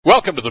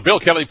Welcome to the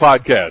Bill Kelly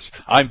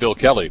Podcast. I'm Bill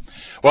Kelly.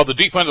 Well, the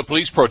defund the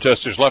police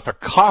protesters left a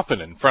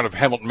coffin in front of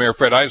Hamilton Mayor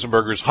Fred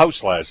Eisenberger's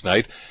house last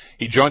night.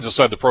 He joins us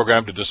on the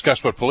program to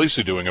discuss what police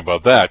are doing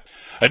about that.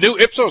 A new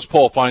Ipsos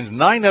poll finds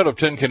 9 out of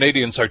 10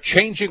 Canadians are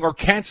changing or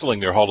canceling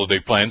their holiday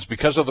plans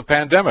because of the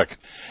pandemic.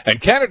 And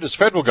Canada's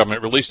federal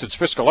government released its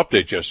fiscal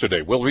update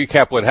yesterday. We'll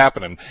recap what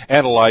happened and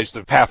analyze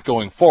the path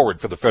going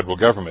forward for the federal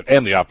government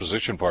and the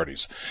opposition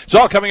parties. It's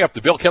all coming up.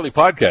 The Bill Kelly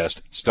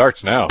Podcast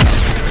starts now.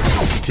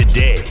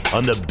 Today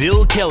on the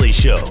Bill Kelly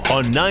Show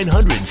on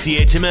 900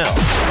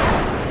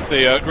 CHML.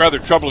 A rather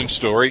troubling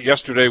story.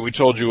 Yesterday we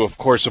told you, of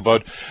course,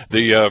 about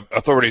the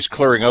authorities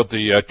clearing out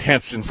the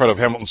tents in front of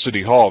Hamilton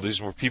City Hall.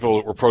 These were people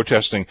that were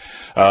protesting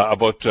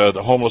about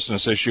the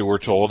homelessness issue, we're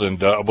told,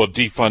 and about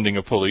defunding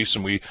of police.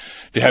 And we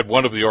had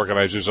one of the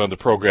organizers on the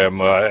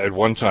program at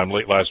one time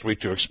late last week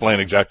to explain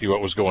exactly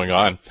what was going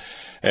on.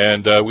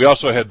 And we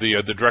also had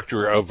the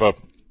director of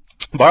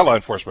bylaw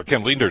enforcement,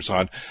 Ken Leenders,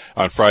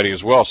 on Friday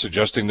as well,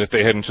 suggesting that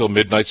they had until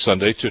midnight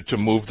Sunday to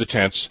move the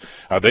tents.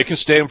 They can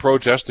stay and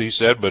protest, he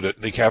said, but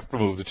they have to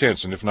move the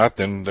tents, and if not,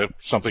 then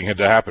something had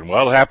to happen.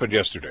 Well, it happened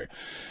yesterday.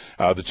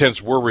 The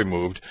tents were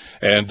removed,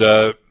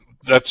 and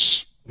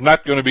that's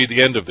not going to be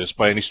the end of this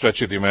by any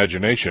stretch of the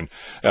imagination.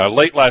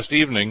 Late last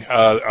evening,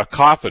 a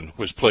coffin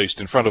was placed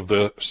in front of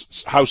the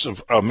house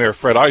of Mayor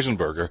Fred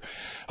Eisenberger.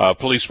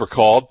 Police were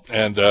called,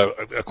 and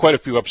quite a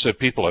few upset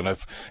people, and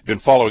I've been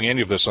following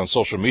any of this on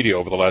social media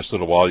over the last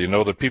little while. You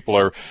know that people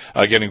are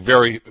getting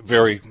very,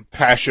 very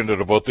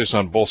passionate about this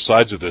on both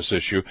sides of this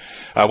issue.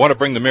 I want to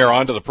bring the mayor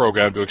onto the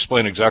program to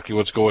explain exactly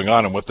what's going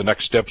on and what the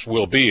next steps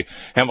will be.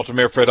 Hamilton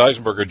Mayor Fred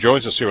Eisenberger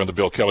joins us here on the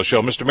Bill Kelly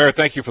Show. Mr. Mayor,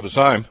 thank you for the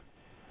time.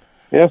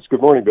 Yes,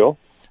 good morning, Bill.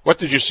 What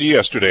did you see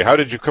yesterday? How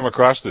did you come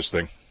across this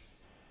thing?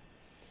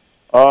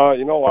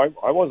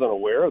 I wasn't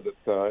aware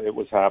that it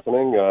was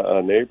happening.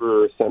 A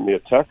neighbor sent me a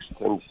text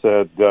and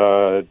said,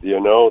 do you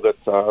know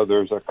that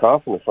there's a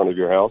coffin in front of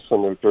your house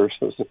and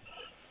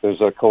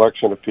there's a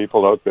collection of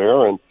people out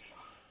there? And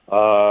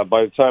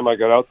by the time I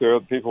got out there,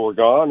 the people were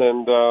gone.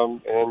 And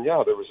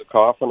there was a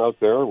coffin out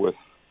there with,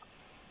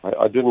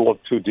 I didn't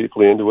look too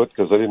deeply into it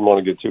because I didn't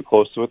want to get too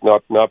close to it,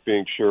 not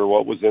being sure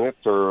what was in it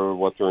or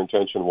what their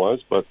intention was.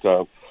 But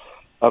a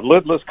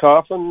lidless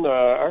coffin,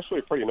 actually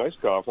a pretty nice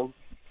coffin.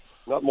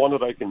 Not one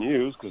that I can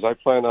use because I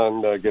plan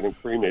on getting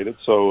cremated.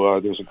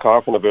 So there's a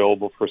coffin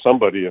available for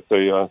somebody if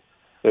they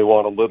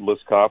want a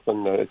lidless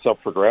coffin. It's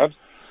up for grabs.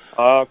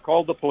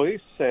 Called the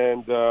police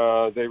and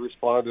they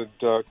responded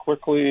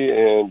quickly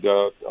and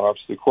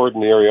obviously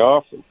cordoned the area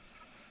off and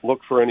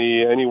looked for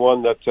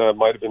anyone that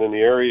might have been in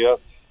the area,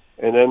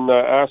 and then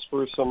asked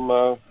for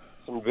some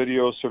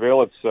video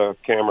surveillance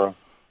camera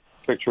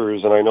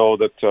pictures. And I know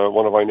that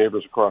one of my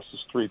neighbors across the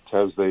street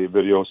has the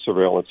video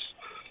surveillance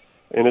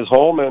in his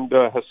home and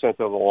has sent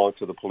that along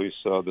to the police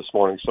this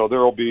morning. So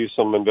there will be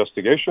some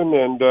investigation,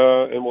 and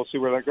we'll see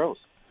where that goes.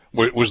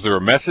 Was there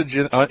a message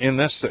in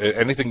this?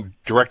 Anything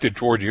directed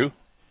toward you?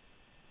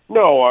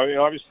 No, I mean,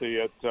 obviously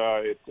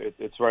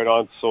it's right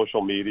on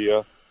social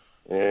media,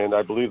 and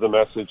I believe the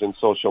message in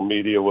social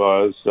media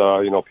was,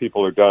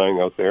 people are dying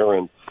out there,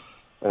 and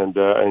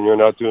you're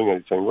not doing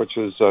anything, which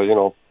is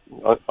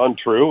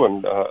untrue.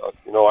 And I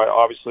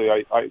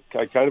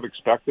kind of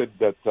expected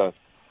that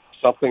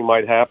something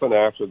might happen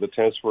after the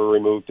tents were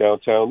removed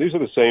downtown. These are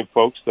the same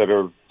folks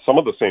some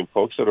of the same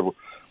folks that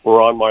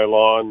were on my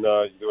lawn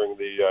during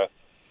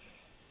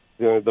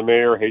the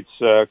Mayor Hates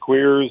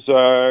Queers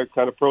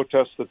kind of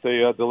protest that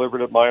they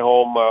delivered at my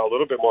home a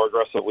little bit more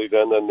aggressively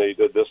then than they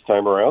did this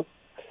time around.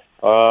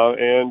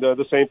 And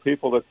the same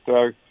people that,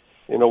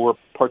 were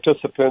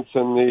participants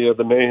in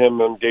the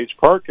mayhem in Gage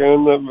Park,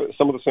 and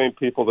some of the same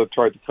people that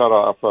tried to cut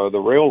off the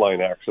rail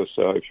line access.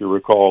 If you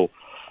recall,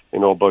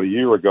 about a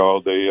year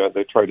ago,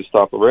 they tried to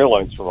stop the rail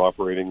lines from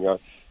operating. These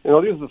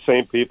are the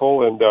same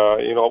people, and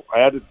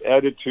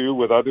added to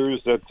with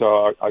others that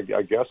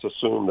I guess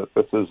assume that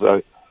this is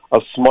a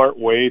smart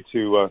way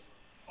to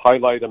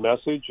highlight a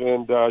message.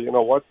 And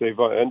what they've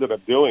ended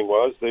up doing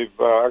was they've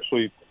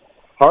actually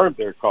harmed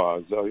their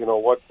cause.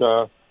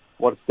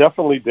 What's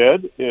definitely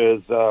dead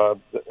is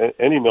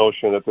any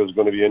notion that there's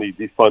going to be any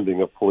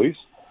defunding of police.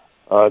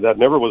 That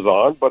never was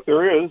on, but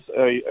there is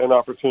an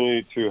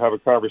opportunity to have a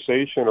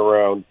conversation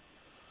around,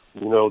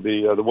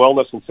 the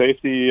wellness and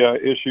safety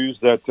issues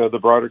that the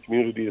broader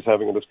community is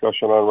having a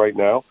discussion on right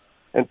now,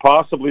 and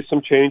possibly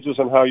some changes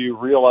in how you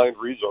realign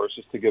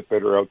resources to get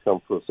better outcome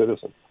for the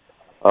citizen.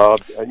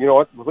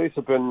 The police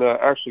have been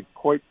actually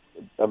quite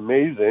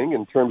amazing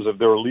in terms of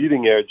their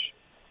leading edge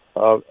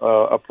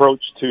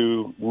approach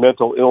to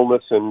mental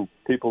illness and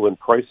people in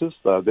crisis.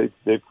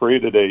 They've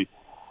created a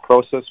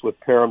process with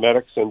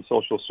paramedics and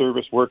social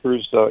service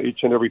workers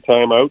each and every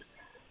time out.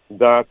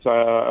 That's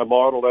a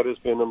model that has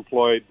been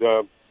employed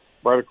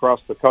right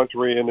across the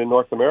country and in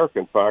North America,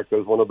 in fact,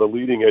 as one of the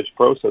leading-edge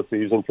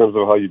processes in terms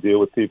of how you deal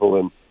with people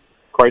in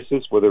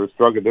crisis, whether it's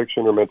drug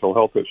addiction or mental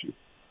health issues.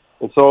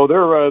 And so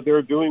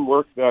they're doing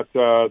work that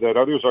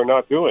others are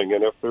not doing.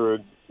 And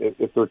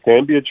if there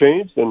can be a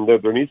change, then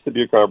there needs to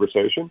be a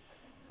conversation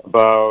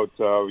about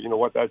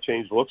what that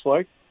change looks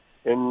like.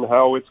 in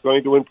how it's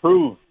going to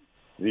improve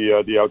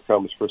the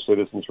outcomes for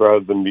citizens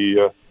rather than be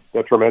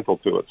detrimental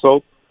to it.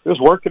 So there's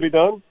work to be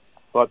done,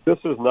 but this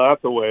is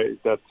not the way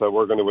that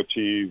we're going to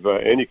achieve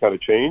any kind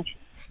of change.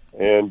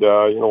 And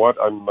you know what?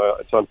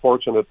 It's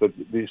unfortunate that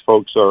these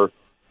folks are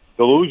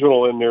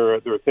delusional in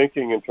their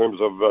thinking in terms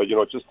of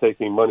just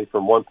taking money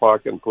from one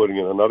pocket and putting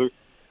it in another.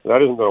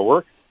 That isn't going to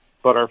work.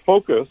 But our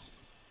focus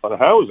on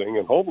housing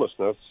and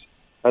homelessness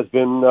has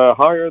been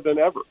higher than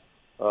ever.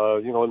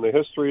 In the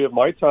history of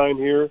my time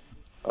here,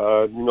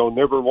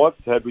 never once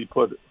had we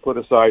put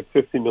aside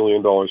 $50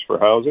 million for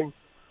housing.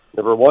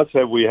 Never once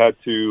have we had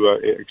to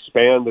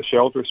expand the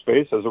shelter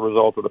space as a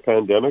result of the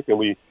pandemic, and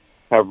we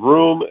have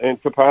room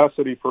and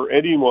capacity for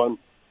anyone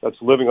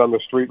that's living on the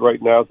street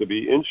right now to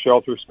be in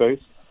shelter space.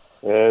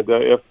 And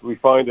if we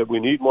find that we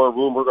need more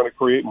room, we're going to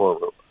create more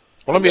room.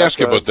 Well, let me ask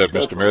you about that,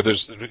 Mr.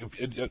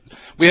 Mayor.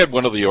 We had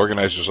one of the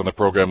organizers on the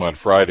program on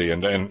Friday,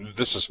 and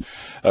this is,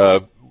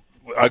 I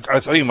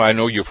think I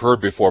know you've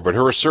heard before, but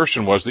her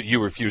assertion was that you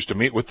refused to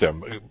meet with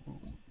them.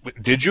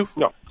 Did you?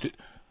 No.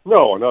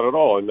 No, not at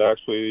all. And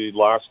actually,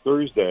 last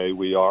Thursday,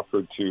 we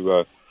offered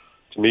to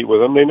meet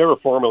with them. They never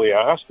formally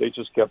asked. They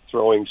just kept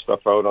throwing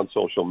stuff out on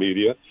social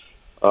media.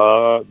 We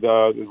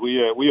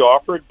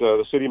offered,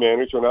 the city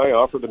manager and I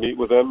offered to meet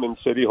with them in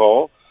City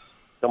Hall,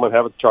 come and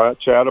have a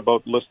chat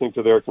about listening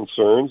to their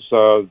concerns.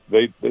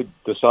 They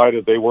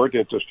decided they weren't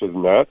interested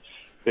in that.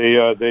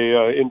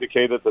 They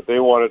indicated that they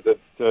wanted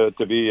it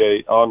to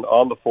be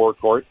on the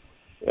forecourt,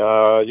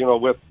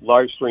 with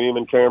live stream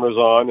and cameras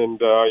on, and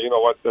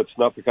that's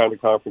not the kind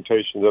of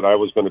confrontation that I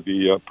was going to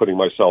be putting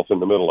myself in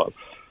the middle of.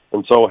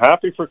 And so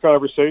happy for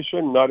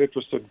conversation, not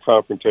interested in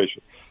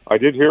confrontation. I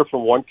did hear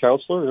from one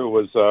councillor who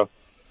was,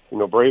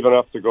 brave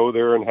enough to go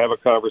there and have a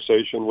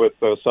conversation with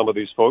some of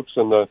these folks.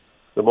 And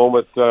the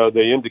moment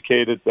they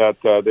indicated that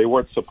they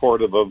weren't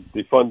supportive of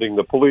defunding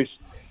the police,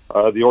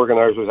 the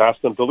organizers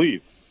asked them to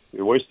leave.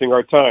 You're wasting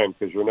our time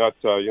because you're not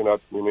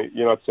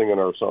singing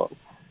our song.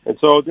 And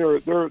so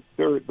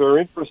their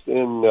interest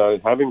in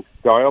having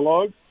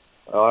dialogue,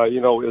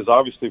 is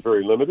obviously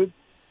very limited.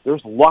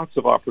 There's lots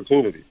of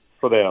opportunity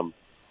for them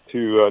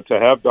to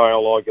have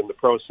dialogue in the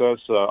process.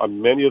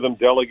 Many of them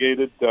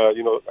delegated,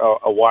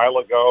 a while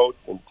ago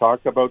and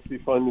talked about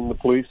defunding the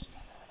police.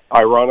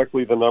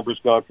 Ironically, the number's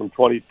gone from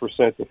 20%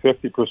 to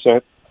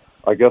 50%.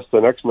 I guess the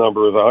next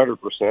number is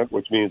 100%,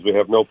 which means we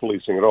have no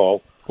policing at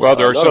all. Well,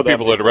 there are some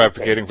people that are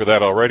advocating for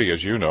that already,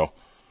 as you know.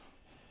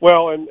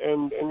 Well, and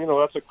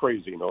that's a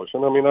crazy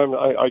notion. I mean,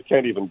 I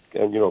can't even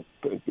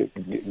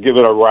give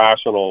it a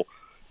rational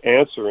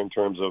answer in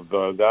terms of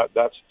that.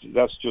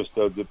 That's just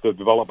the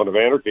development of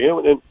anarchy.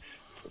 And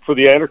for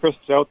the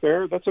anarchists out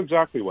there, that's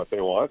exactly what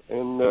they want.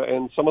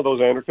 And some of those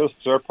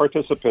anarchists are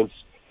participants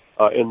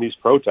in these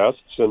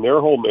protests, and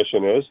their whole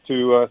mission is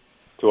to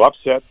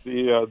upset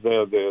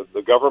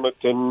the government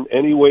in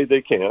any way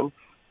they can,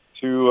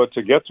 to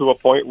get to a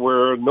point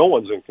where no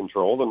one's in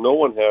control and no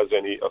one has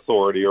any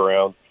authority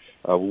around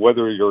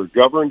whether you're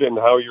governed and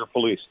how you're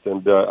policed.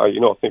 And I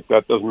think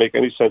that doesn't make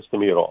any sense to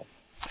me at all.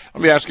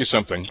 Let me ask you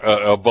something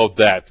about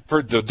that.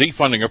 For the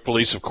defunding of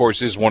police, of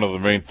course, is one of the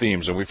main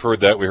themes, and we've heard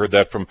that. We heard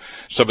that from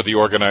some of the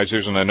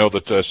organizers, and I know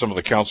that some of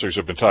the councillors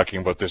have been talking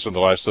about this in the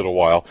last little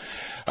while.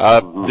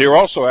 They're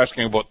also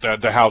asking about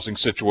the housing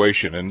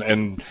situation,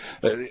 and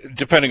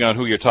depending on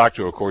who you talk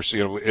to, of course,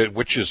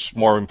 which is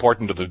more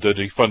important to the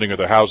defunding of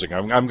the housing.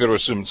 I'm going to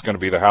assume it's going to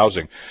be the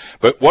housing.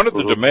 But one of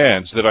the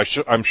demands that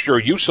I'm sure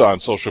you saw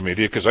on social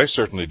media, because I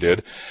certainly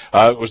did,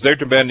 was they're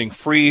demanding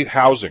free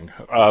housing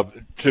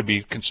to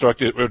be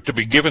constructed, or to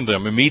be given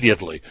them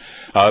immediately.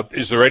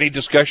 Is there any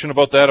discussion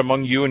about that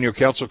among you and your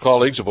council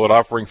colleagues about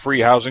offering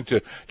free housing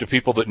to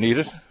people that need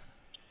it?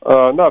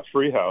 Not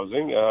free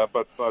housing,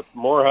 but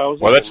more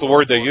housing. Well, that's the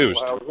word they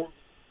used. Housing.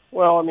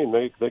 Well, I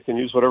mean, they can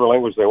use whatever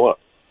language they want.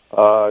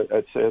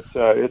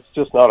 It's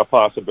just not a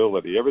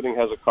possibility. Everything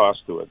has a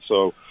cost to it.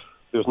 So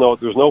there's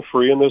no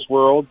free in this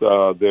world.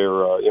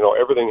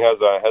 Everything has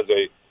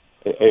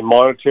a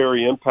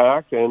monetary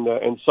impact,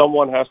 and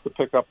someone has to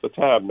pick up the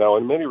tab. Now,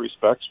 in many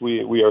respects,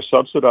 we are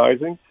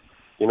subsidizing,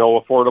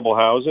 affordable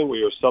housing.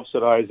 We are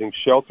subsidizing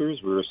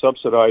shelters. We are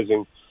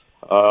subsidizing,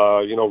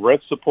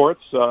 rent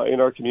supports in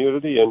our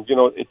community, and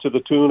to the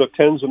tune of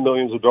tens of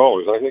millions of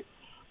dollars. And I think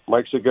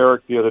Mike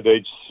Zegarac the other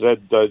day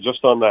said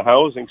just on the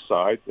housing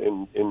side,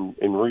 in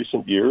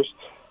recent years,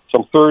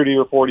 some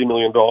 $30 or $40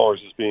 million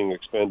is being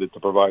expended to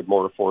provide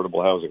more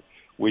affordable housing.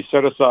 We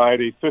set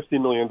aside a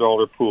 $50 million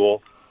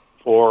pool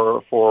for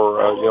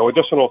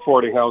additional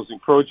affordable housing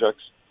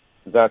projects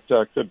that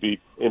could be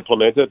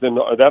implemented, and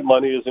that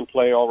money is in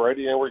play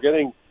already, and we're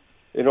getting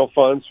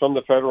funds from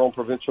the federal and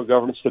provincial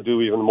governments to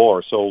do even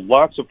more. So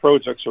lots of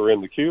projects are in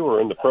the queue or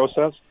in the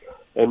process,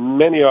 and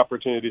many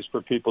opportunities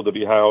for people to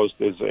be housed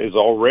is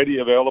already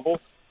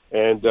available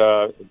and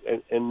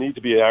need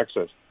to be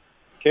accessed.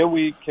 Can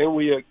we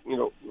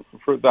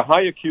for the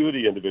high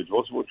acuity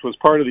individuals, which was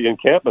part of the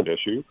encampment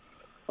issue,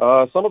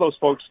 some of those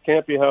folks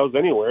can't be housed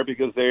anywhere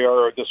because they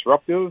are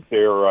disruptive,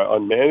 they're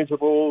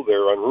unmanageable,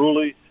 they're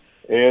unruly,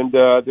 and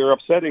they're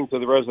upsetting to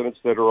the residents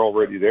that are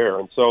already there,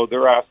 and so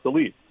they're asked to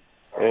leave.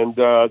 And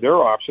their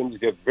options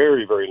get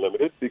very, very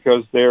limited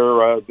because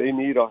they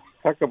need a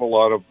heck of a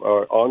lot of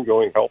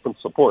ongoing help and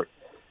support.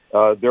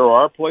 There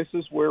are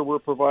places where we're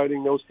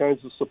providing those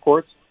kinds of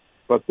supports,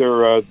 but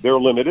they're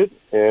limited,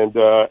 and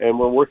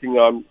we're working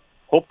on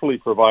hopefully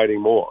providing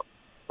more.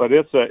 But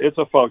it's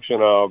a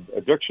function of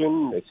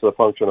addiction, it's a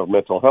function of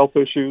mental health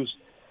issues,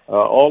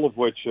 all of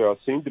which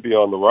seem to be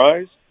on the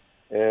rise,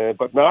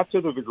 but not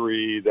to the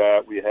degree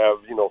that we have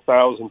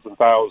thousands and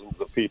thousands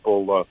of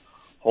people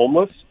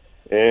homeless.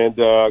 And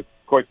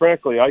quite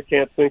frankly, I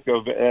can't think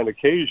of an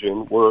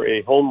occasion where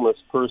a homeless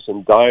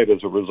person died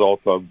as a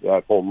result of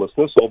that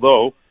homelessness,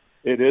 although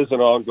it is an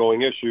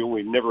ongoing issue.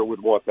 We never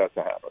would want that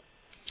to happen.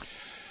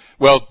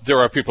 Well, there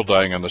are people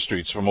dying on the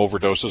streets from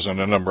overdoses and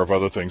a number of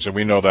other things, and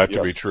we know that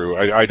to be true.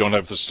 I don't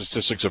have the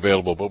statistics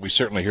available, but we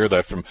certainly hear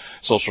that from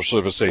social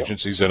service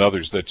agencies and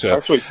others that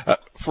Actually,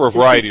 for a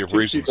variety of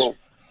reasons.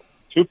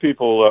 Two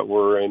people that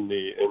were in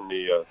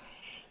the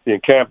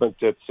encampment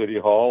at City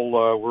Hall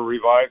were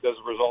revived as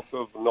a result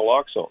of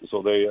naloxone.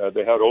 So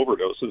they had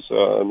overdoses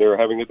and they're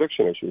having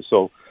addiction issues.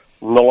 So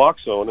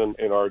naloxone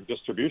and our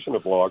distribution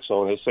of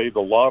naloxone has saved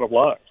a lot of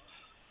lives.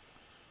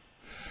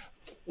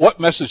 What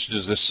message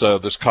does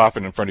this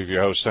coffin in front of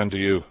your house send to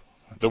you?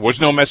 There was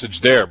no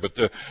message there,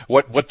 but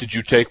what did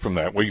you take from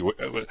that?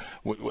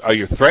 Are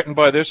you threatened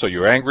by this? Are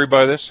you angry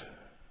by this?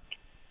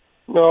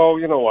 No,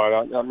 you know what?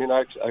 I mean,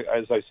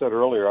 as I said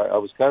earlier, I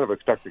was kind of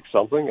expecting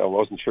something. I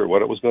wasn't sure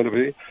what it was going to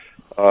be.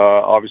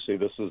 Obviously,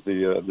 this is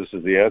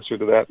the answer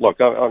to that. Look,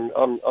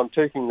 I'm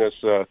taking this,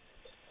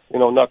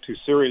 not too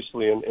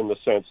seriously in the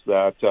sense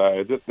that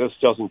this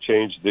doesn't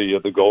change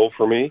the goal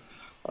for me.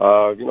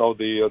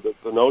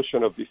 The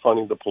notion of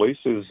defunding the police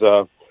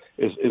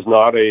is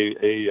not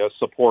a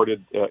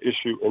supported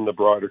issue in the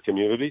broader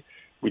community.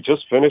 We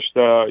just finished,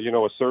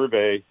 a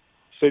survey,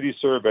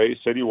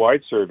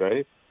 citywide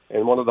survey.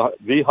 And one of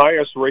the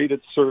highest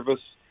rated service,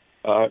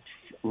 bar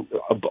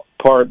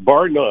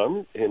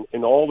none,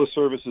 in all the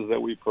services that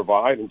we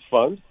provide and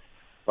fund,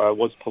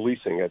 was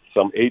policing at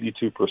some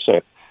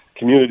 82%,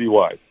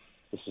 community-wide.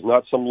 This is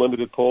not some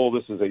limited poll.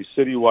 This is a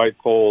citywide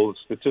poll,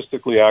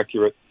 statistically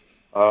accurate.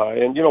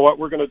 And you know what?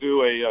 We're going to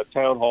do a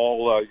town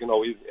hall,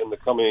 in the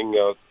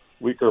coming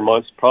week or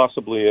months,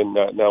 possibly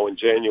now in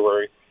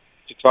January,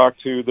 to talk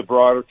to the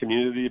broader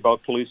community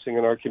about policing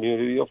in our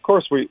community. Of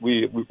course,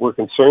 we're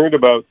concerned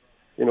about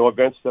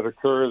events that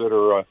occur that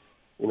are,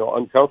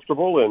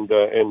 uncomfortable and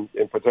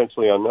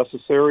potentially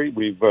unnecessary.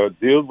 We've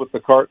dealt with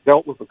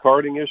the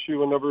carding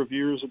issue a number of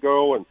years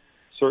ago, and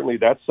certainly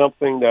that's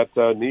something that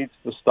needs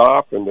to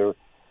stop. And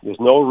there's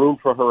no room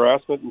for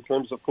harassment in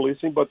terms of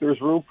policing, but there's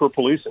room for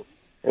policing,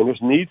 and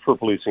there's need for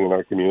policing in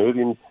our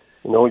community. And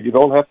you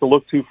don't have to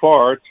look too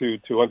far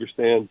to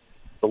understand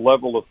the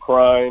level of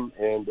crime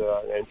and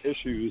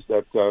issues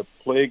that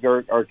plague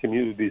our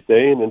communities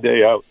day in and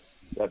day out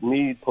that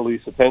need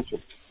police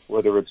attention.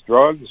 Whether it's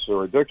drugs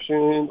or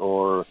addiction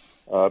or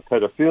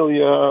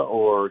pedophilia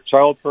or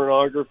child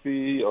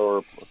pornography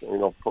or, you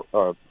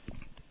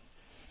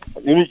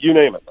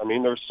name it. I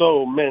mean, there's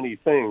so many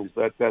things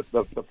that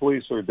the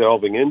police are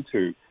delving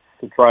into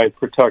to try and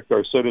protect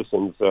our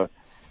citizens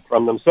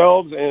from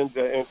themselves and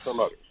from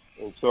others.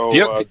 And so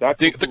that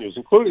continues,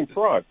 including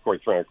fraud,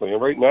 quite frankly.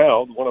 And right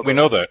now, one of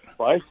the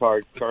prime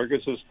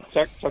targets is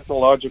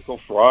technological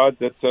fraud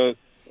that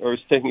is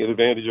taking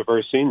advantage of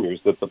our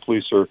seniors that the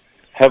police are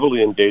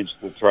heavily engaged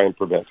to try and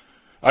prevent.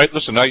 I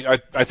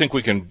think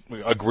we can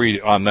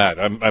agree on that.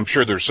 I'm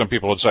sure there's some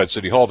people inside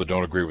City Hall that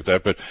don't agree with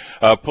that, but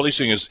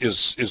policing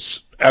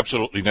is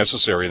absolutely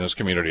necessary in this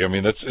community. I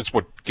mean, it's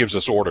what gives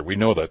us order. We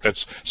know that.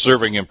 That's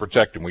serving and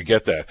protecting. We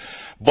get that.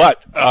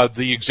 But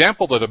the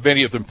example that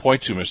many of them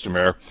point to, Mr.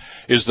 Mayor,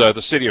 is the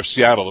city of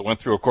Seattle that went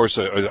through, of course,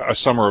 a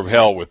summer of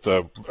hell with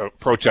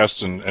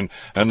protests and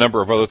a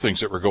number of other things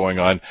that were going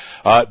on.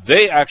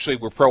 They actually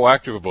were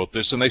proactive about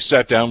this, and they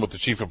sat down with the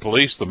chief of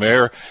police, the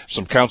mayor,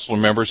 some council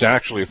members, and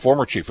actually a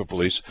former chief of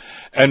police,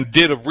 and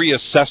did a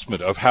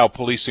reassessment of how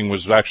policing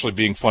was actually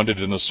being funded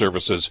in the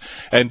services.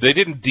 And they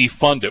didn't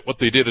defund it. What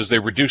they did is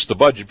they reduced the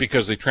budget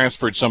because they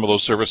transferred some of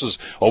those services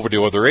over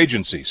to other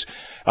agencies,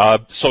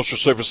 social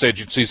service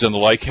agencies and the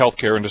like,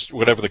 healthcare, and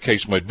whatever the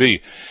case might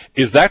be.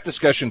 Is that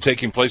discussion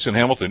taking place in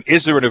Hamilton?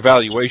 Is there an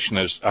evaluation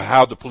as to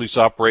how the police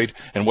operate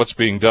and what's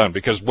being done?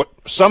 Because what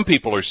some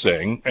people are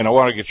saying, and I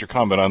want to get your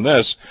comment on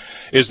this,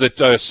 is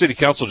that city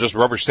council just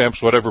rubber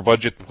stamps whatever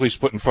budget the police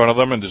put in front of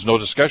them, and there's no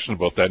discussion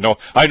about that. No,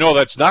 I know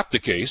that's not the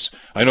case.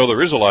 I know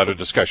there is a lot of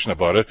discussion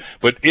about it,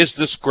 but is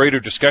this greater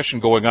discussion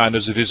going on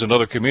as it is in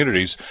other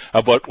communities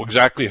about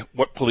exactly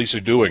what police are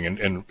doing,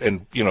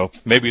 and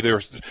maybe there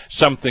are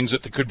some things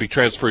that could be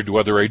transferred to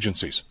other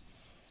agencies?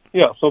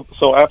 Yeah,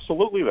 so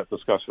absolutely that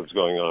discussion is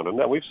going on,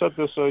 and we've said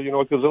this a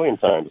gazillion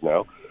times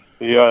now.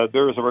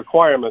 There is a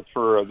requirement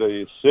for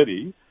the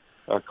city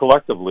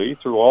collectively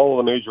through all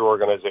of the major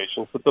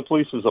organizations that the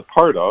police is a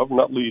part of,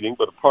 not leading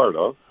but a part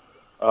of,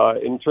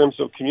 in terms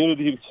of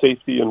community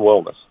safety and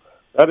wellness.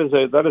 That is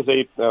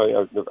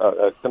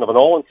a kind of an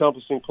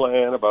all-encompassing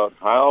plan about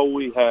how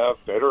we have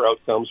better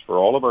outcomes for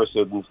all of our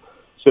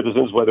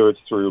citizens, whether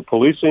it's through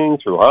policing,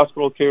 through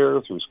hospital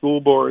care, through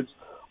school boards,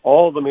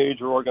 all the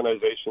major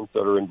organizations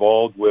that are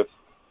involved with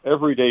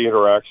everyday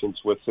interactions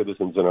with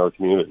citizens in our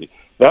community.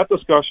 That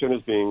discussion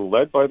is being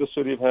led by the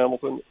City of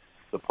Hamilton.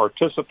 The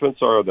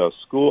participants are the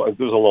school, and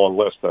there's a long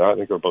list. I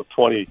think there are about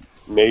 20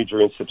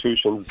 major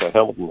institutions, the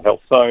Hamilton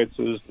Health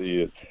Sciences,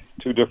 the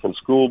two different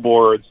school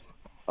boards,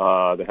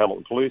 the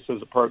Hamilton Police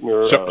as a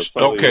partner, some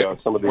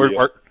of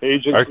the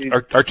agencies.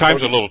 Our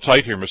time's a little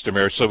tight here, Mr.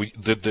 Mayor, so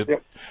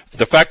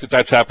the fact that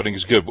that's happening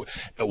is good.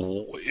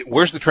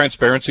 Where's the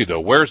transparency,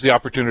 though? Where's the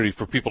opportunity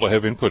for people to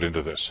have input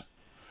into this?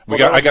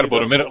 I got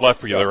about a minute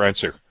left for your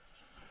answer.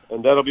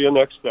 And that'll be a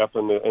next step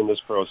in this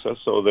process.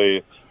 So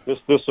the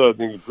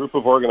group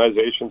of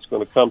organizations is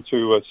going to come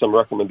to some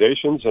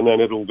recommendations, and then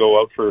it'll go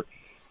out for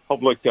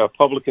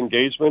public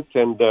engagement,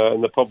 and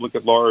the public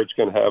at large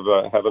can have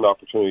an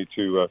opportunity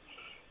to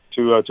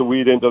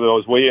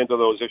weigh into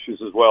those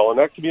issues as well. And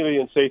that community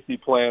and safety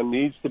plan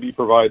needs to be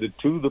provided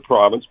to the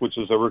province, which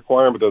is a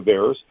requirement of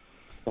theirs,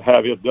 to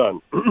have it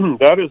done.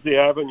 That is the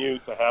avenue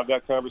to have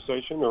that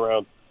conversation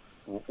around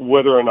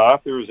whether or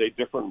not there is a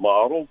different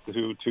model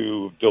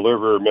to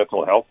deliver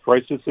mental health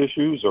crisis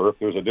issues, or if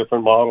there's a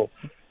different model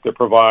to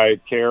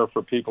provide care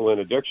for people in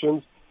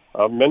addictions.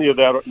 Many of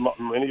those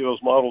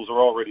models are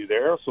already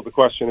there. So the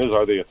question is,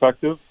 are they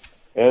effective?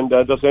 And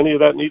does any of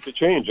that need to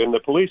change? And the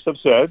police have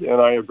said, and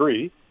I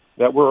agree,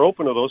 that we're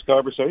open to those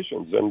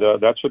conversations, and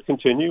that should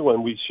continue,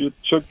 and we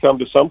should come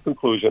to some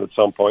conclusion at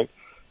some point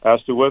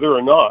as to whether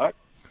or not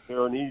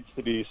there needs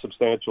to be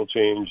substantial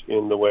change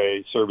in the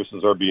way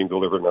services are being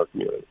delivered in our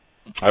community.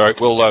 All right,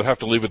 we'll have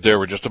to leave it there.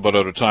 We're just about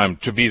out of time.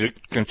 To be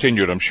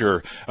continued, I'm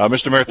sure.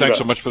 Mr. Mayor, thanks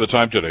so much for the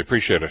time today.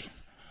 Appreciate it.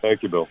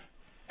 Thank you, Bill.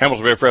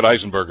 Hamilton Mayor Fred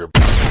Eisenberger.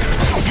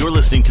 You're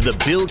listening to the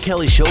Bill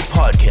Kelly Show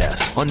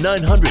podcast on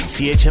 900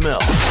 CHML.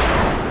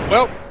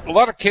 Well, a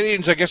lot of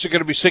Canadians, I guess, are going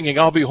to be singing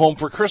I'll Be Home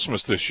for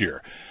Christmas this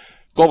year.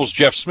 Global's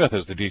Jeff Smith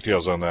has the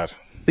details on that.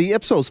 The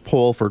Ipsos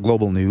poll for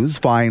Global News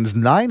finds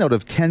 9 out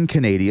of 10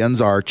 Canadians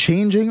are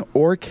changing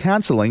or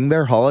cancelling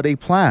their holiday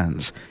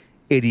plans.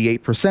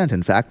 88%,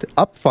 in fact,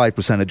 up 5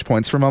 percentage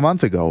points from a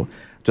month ago.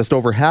 Just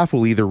over half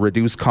will either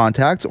reduce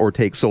contacts or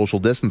take social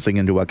distancing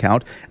into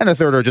account, and a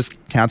third are just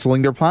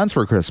cancelling their plans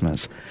for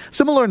Christmas.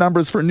 Similar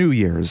numbers for New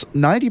Year's.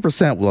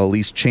 90% will at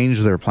least change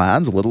their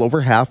plans. A little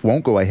over half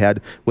won't go ahead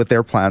with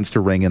their plans to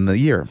ring in the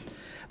year.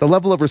 The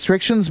level of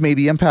restrictions may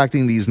be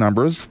impacting these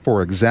numbers.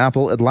 For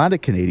example,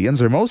 Atlantic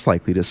Canadians are most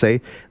likely to say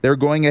they're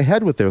going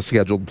ahead with their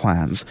scheduled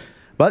plans.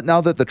 But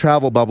now that the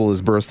travel bubble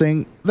is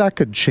bursting, that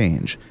could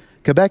change.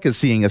 Quebec is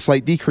seeing a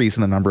slight decrease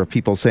in the number of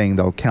people saying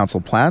they'll cancel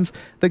plans.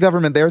 The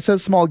government there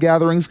says small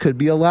gatherings could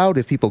be allowed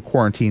if people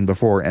quarantine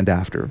before and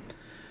after.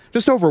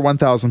 Just over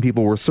 1,000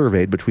 people were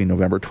surveyed between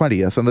November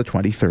 20th and the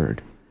 23rd.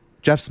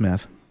 Jeff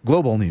Smith,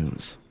 Global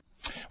News.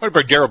 What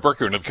about Daryl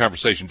Burker into the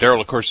conversation? Daryl,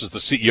 of course, is the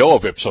CEO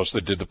of Ipsos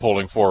that did the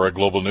polling for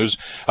Global News.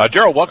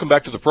 Daryl, welcome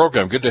back to the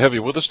program. Good to have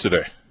you with us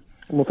today.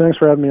 Well, thanks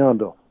for having me on,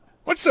 Bill.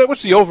 What's the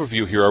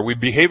overview here? Are we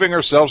behaving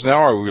ourselves now?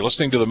 Are we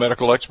listening to the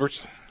medical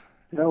experts?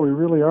 Yeah, we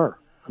really are.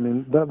 I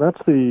mean,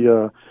 that's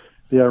the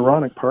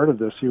ironic part of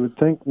this. You would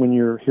think when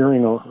you're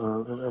hearing,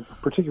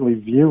 particularly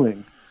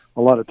viewing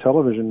a lot of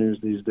television news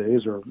these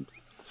days or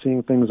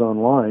seeing things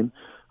online,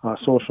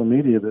 social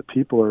media, that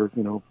people are,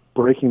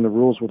 breaking the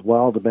rules with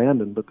wild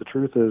abandon. But the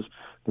truth is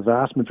the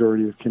vast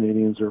majority of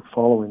Canadians are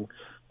following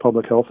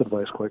public health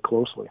advice quite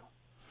closely.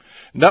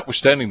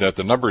 Notwithstanding that,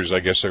 the numbers,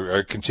 I guess,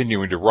 are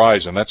continuing to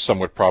rise, and that's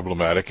somewhat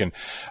problematic. And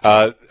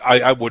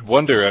I would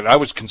wonder, and I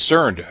was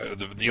concerned,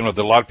 that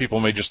a lot of people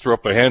may just throw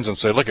up their hands and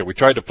say, look, we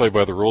tried to play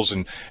by the rules,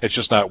 and it's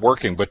just not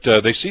working. But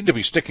they seem to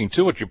be sticking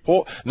to it.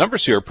 Your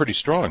numbers here are pretty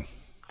strong.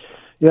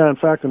 Yeah, in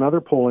fact,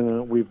 another polling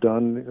that we've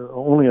done,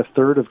 only a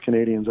third of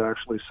Canadians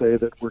actually say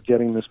that we're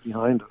getting this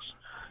behind us.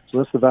 So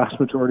that's the vast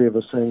majority of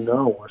us saying,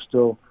 no,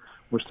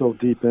 we're still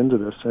deep into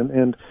this.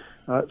 And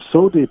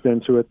so deep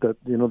into it that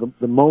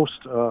the most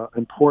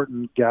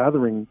important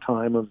gathering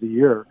time of the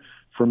year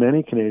for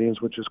many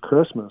Canadians, which is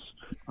Christmas,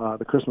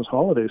 the Christmas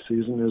holiday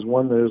season, is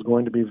one that is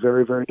going to be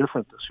very, very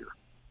different this year.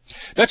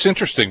 That's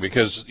interesting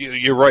because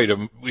you're right.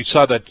 We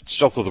saw that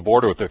south of the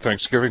border with their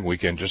Thanksgiving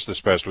weekend just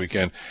this past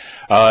weekend,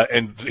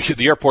 and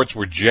the airports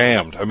were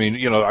jammed. I mean,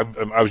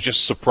 I was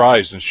just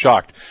surprised and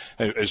shocked.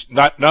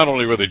 Not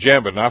only were they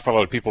jammed, but an awful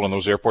lot of people in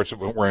those airports that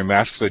weren't wearing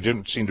masks. They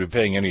didn't seem to be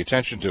paying any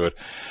attention to it.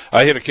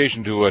 I had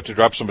occasion to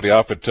drop somebody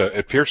off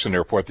at Pearson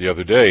Airport the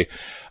other day.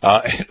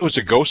 It was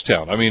a ghost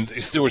town. I mean,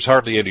 there was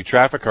hardly any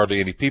traffic, hardly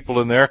any people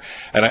in there,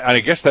 and I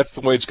guess that's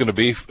the way it's going to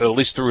be at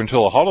least through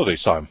until the holiday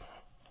time.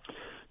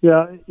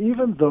 Yeah,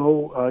 even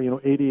though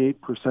 88%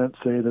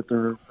 say that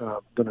they're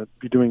going to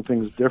be doing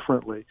things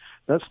differently,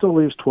 that still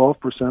leaves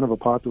 12% of a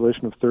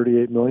population of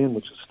 38 million,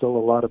 which is still a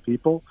lot of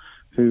people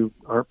who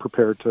aren't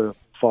prepared to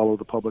follow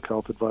the public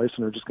health advice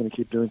and are just going to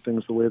keep doing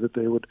things the way that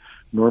they would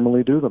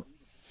normally do them.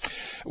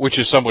 Which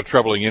is somewhat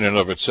troubling in and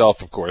of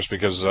itself, of course,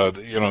 because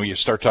you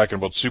start talking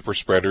about super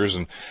spreaders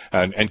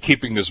and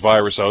keeping this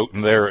virus out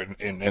and there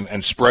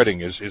and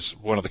spreading is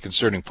one of the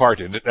concerning part.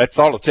 And that's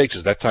all it takes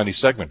is that tiny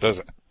segment,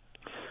 doesn't it?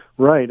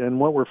 Right, and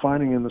what we're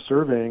finding in the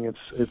surveying,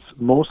 it's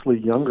mostly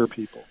younger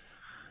people.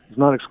 It's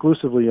not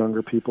exclusively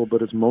younger people,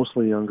 but it's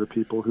mostly younger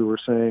people who are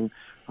saying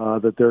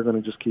that they're going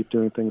to just keep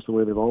doing things the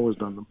way they've always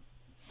done them.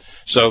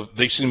 So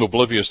they seem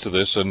oblivious to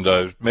this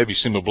and maybe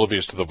seem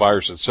oblivious to the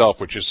virus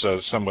itself, which is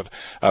somewhat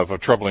of a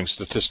troubling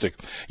statistic.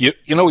 You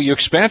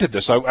expanded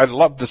this. I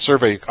love the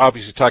survey,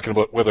 obviously talking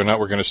about whether or not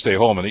we're going to stay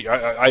home. And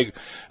I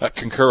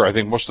concur. I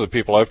think most of the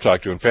people I've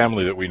talked to and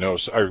family that we know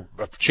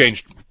have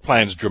changed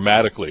plans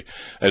dramatically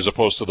as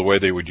opposed to the way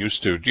they would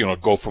used to,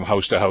 go from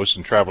house to house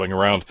and traveling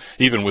around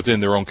even within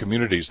their own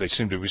communities. They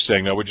seem to be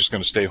saying, no, we're just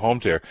going to stay home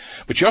there.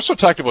 But you also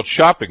talked about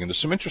shopping, and there's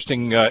some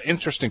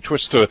interesting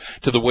twists to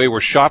the way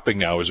we're shopping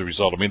now as a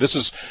result. I mean, this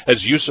is,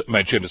 as you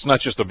mentioned, it's not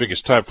just the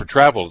biggest time for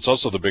travel, it's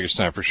also the biggest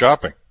time for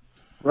shopping.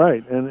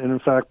 Right, and in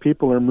fact,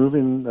 people are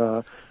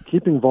moving,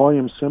 keeping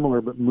volume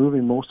similar, but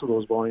moving most of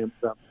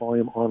that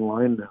volume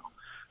online now.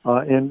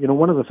 And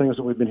one of the things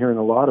that we've been hearing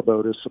a lot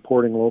about is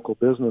supporting local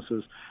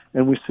businesses,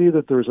 and we see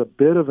that there's a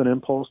bit of an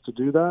impulse to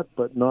do that,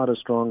 but not as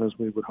strong as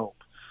we would hope.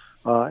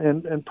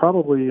 And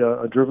probably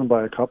driven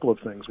by a couple of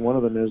things. One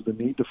of them is the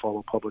need to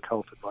follow public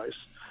health advice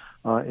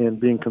and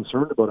being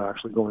concerned about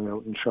actually going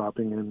out and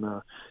shopping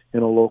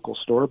in a local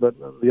store. But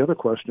the other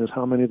question is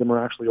how many of them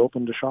are actually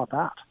open to shop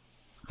at.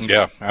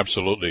 Yeah,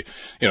 absolutely.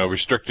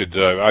 Restricted.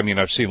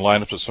 I've seen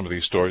lineups at some of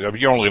these stores.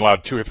 You're only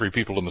allowed 2 or 3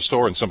 people in the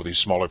store in some of these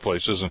smaller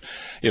places. And,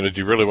 do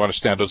you really want to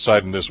stand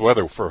outside in this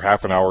weather for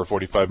half an hour,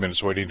 45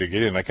 minutes waiting to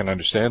get in? I can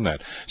understand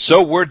that.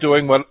 So we're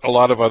doing what a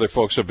lot of other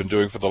folks have been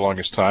doing for the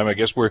longest time. I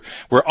guess we're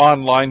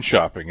online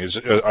shopping.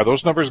 Are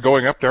those numbers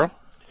going up, Daryl?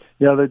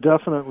 Yeah, they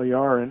definitely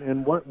are.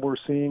 And what we're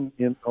seeing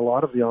in a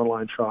lot of the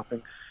online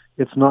shopping,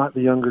 it's not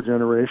the younger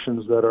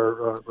generations that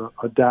are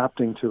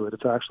adapting to it.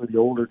 It's actually the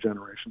older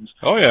generations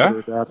that are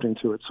adapting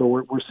to it. So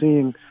we're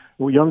seeing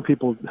young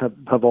people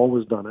have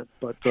always done it,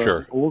 but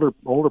sure.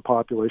 older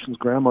populations,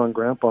 grandma and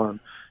grandpa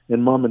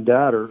and mom and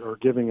dad are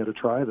giving it a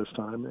try this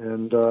time.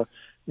 And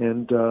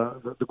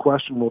the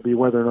question will be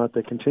whether or not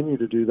they continue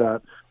to do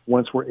that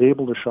once we're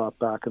able to shop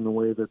back in the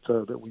way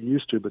that we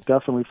used to. But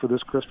definitely for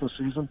this Christmas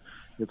season,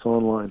 it's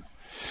online.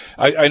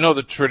 I know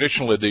that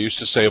traditionally they used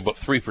to say about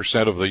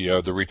 3%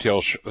 of the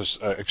retail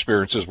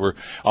experiences were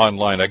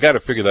online. I got to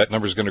figure that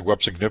number is going to go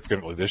up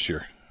significantly this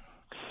year.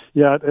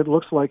 Yeah, it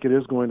looks like it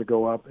is going to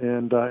go up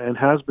and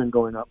has been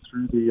going up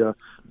through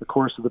the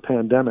course of the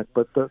pandemic.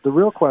 But the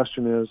real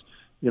question is,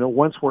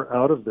 once we're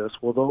out of this,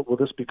 will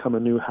this become a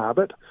new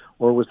habit,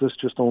 or was this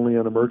just only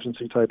an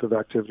emergency type of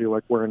activity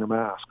like wearing a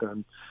mask?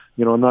 I'm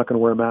not going to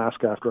wear a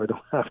mask after I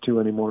don't have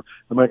to anymore.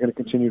 Am I going to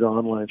continue to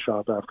online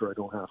shop after I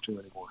don't have to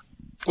anymore?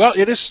 Well,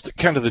 it is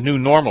kind of the new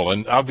normal,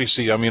 and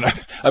obviously, I've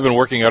been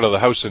working out of the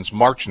house since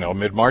March now,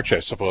 mid-March, I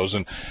suppose,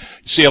 and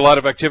see a lot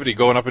of activity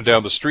going up and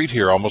down the street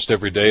here almost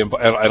every day, and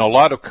a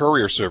lot of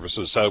courier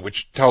services,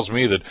 which tells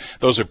me that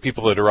those are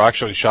people that are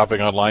actually shopping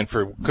online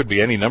for could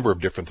be any number of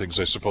different things,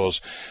 I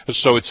suppose.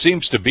 So it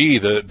seems to be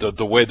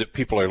the way that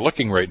people are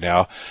looking right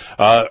now.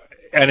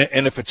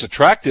 And if it's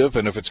attractive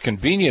and if it's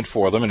convenient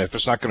for them and if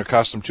it's not going to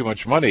cost them too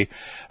much money,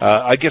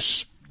 I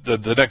guess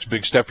the next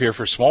big step here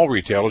for small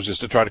retailers is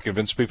to try to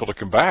convince people to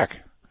come back.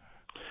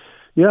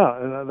 Yeah,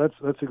 and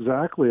that's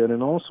exactly it.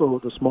 And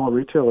also the small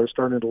retailers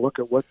starting to look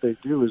at what they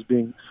do as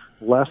being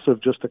less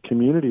of just a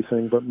community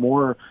thing, but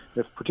more,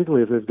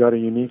 particularly if they've got a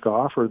unique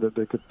offer that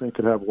they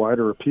could have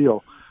wider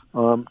appeal,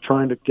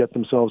 trying to get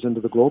themselves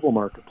into the global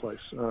marketplace.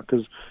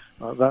 Because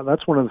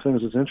that's one of the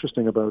things that's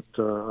interesting about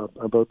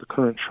the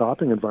current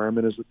shopping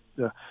environment is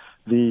that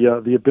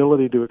the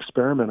ability to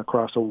experiment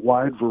across a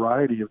wide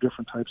variety of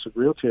different types of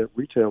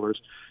retailers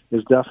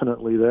is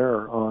definitely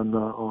there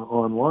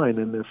online.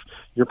 And if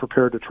you're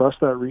prepared to trust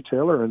that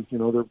retailer and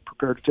they're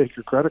prepared to take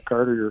your credit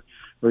card or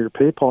your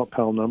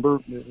PayPal number,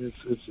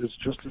 it's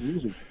just as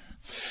easy.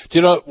 Do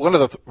you know, one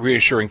of the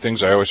reassuring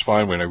things I always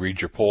find when I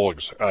read your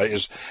polls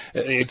is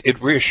it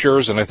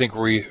reassures and I think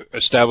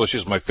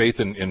reestablishes my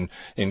faith in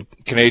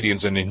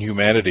Canadians and in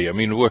humanity. I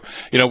mean,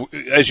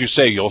 as you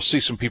say, you'll see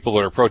some people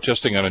that are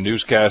protesting on a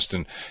newscast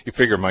and you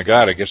figure, my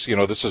God, I guess,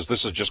 this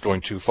is just going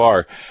too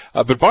far.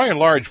 But by and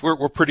large,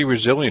 we're pretty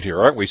resilient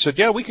here, aren't we? Said,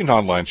 yeah, we can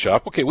online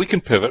shop. Okay, we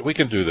can pivot. We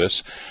can do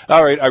this.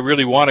 All right, I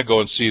really want to go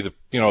and see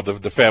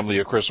the family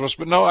at Christmas,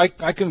 but no, I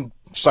can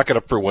suck it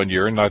up for 1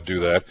 year and not do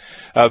that.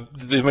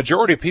 The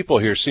majority of people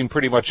here seem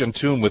pretty much in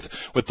tune with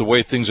the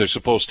way things are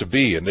supposed to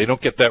be, and they don't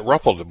get that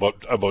ruffled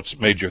about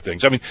major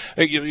things. I mean,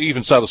 you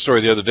even saw the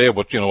story the other day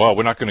about,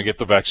 we're not going to get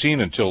the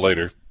vaccine until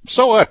later.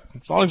 So what?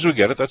 As long as we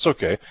get it, that's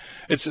okay.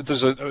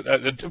 There's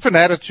a different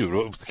attitude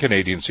of the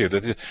Canadians here.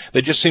 That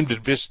they just seem to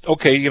just,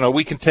 okay,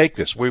 we can take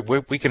this.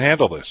 We can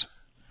handle this.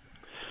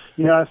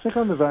 Yeah, I think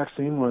on the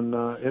vaccine one,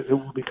 it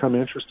will become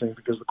interesting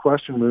because the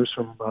question moves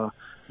from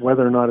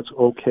whether or not it's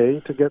okay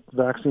to get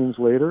vaccines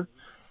later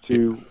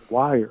to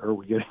why are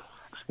we getting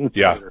vaccines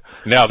Yeah. later.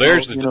 Now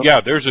there's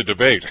So, there's a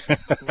debate.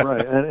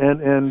 Right,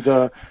 and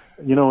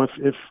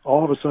if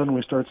all of a sudden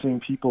we start seeing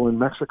people in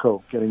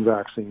Mexico getting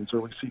vaccines,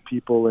 or we see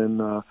people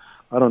in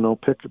I don't know,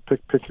 pick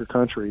your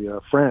country,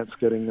 France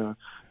getting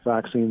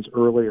vaccines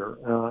earlier,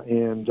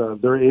 and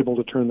they're able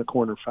to turn the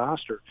corner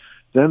faster,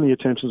 then the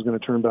attention is going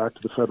to turn back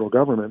to the federal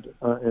government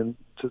and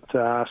to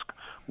ask,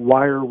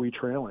 why are we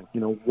trailing?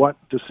 What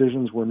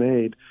decisions were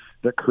made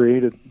that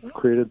created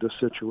this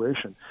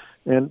situation?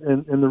 And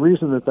the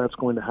reason that that's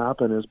going to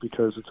happen is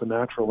because it's a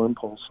natural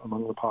impulse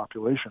among the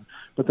population.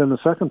 But then the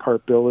second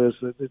part, Bill, is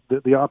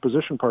that the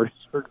opposition parties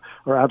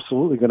are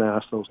absolutely going to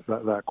ask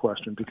that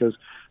question, because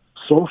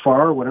so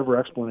far, whatever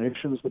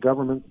explanations the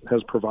government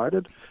has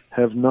provided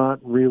have not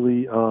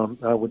really,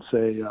 I would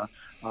say,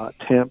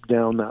 tamped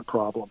down that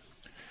problem.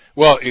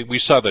 Well, we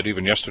saw that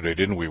even yesterday,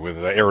 didn't we, with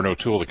Aaron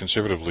O'Toole, the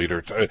Conservative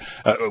leader.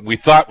 We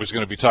thought was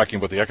going to be talking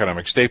about the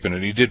economic statement,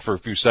 and he did for a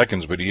few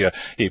seconds, but he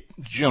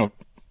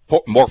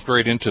morphed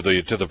right into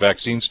the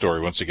vaccine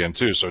story once again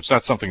too. So it's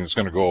not something that's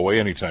going to go away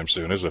anytime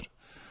soon, is it?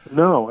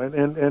 No,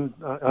 and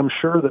I'm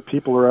sure that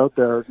people are out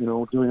there,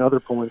 doing other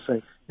polling,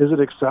 saying, is it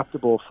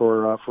acceptable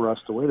for us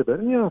to wait a bit?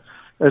 And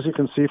as you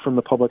can see from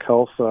the public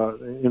health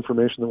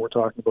information that we're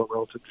talking about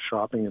relative to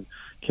shopping and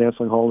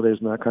canceling holidays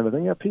and that kind of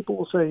thing, people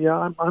will say,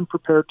 I'm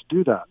prepared to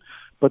do that.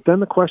 But then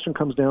the question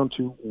comes down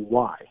to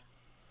why.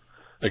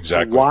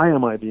 Exactly. Why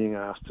am I being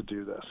asked to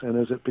do this? And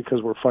is it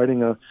because we're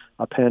fighting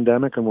a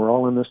pandemic and we're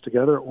all in this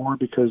together, or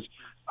because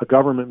a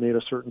government made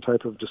a certain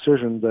type of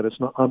decision that it's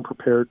not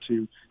unprepared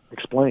to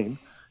explain?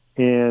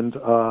 And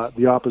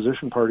the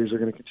opposition parties are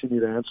going to continue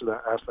to ask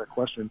that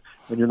question,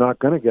 and you're not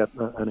going to get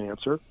an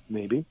answer,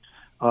 maybe.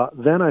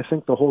 Then I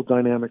think the whole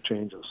dynamic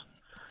changes.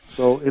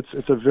 So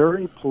it's a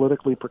very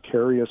politically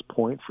precarious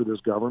point for this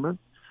government,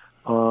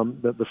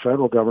 that the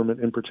federal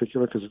government in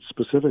particular, because it's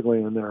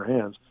specifically in their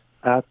hands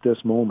at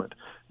this moment.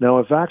 Now,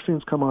 if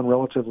vaccines come on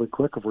relatively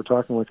quick, if we're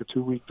talking like a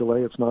 2-week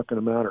delay, it's not going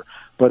to matter.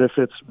 But if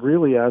it's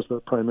really, as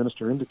the Prime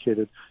Minister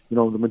indicated, the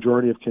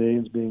majority of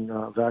Canadians being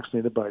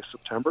vaccinated by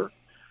September,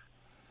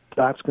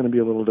 that's going to be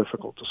a little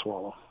difficult to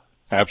swallow.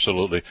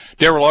 Absolutely.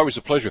 Darrell, always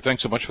a pleasure.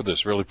 Thanks so much for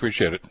this. Really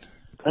appreciate it.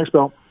 Thanks,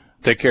 Bill.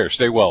 Take care.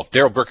 Stay well.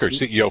 Darrell Burkhart,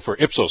 CEO for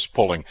Ipsos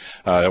Polling,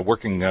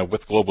 working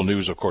with Global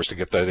News, of course, to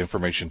get that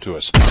information to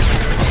us.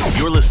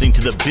 You're listening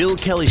to the Bill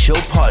Kelly Show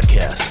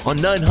podcast on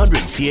 900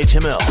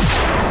 CHML.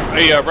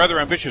 A rather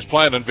ambitious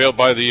plan unveiled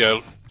by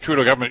the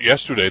Trudeau government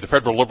yesterday. The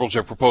federal Liberals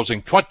are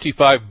proposing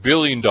 $25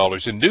 billion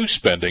in new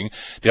spending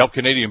to help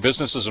Canadian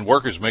businesses and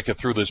workers make it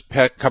through this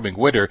coming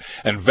winter,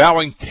 and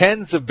vowing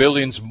tens of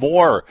billions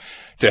more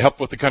to help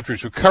with the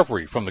country's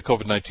recovery from the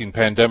COVID-19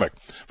 pandemic.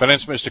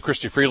 Finance Minister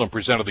Chrystia Freeland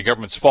presented the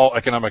government's fall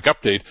economic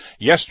update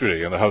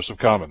yesterday in the House of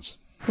Commons.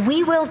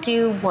 We will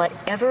do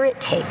whatever it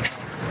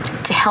takes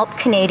to help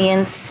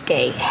Canadians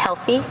stay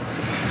healthy,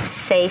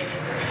 safe,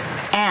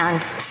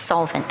 and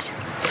solvent.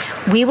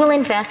 We will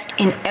invest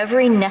in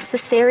every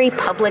necessary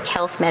public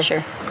health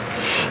measure,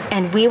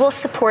 and we will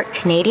support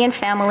Canadian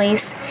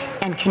families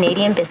and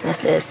Canadian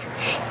businesses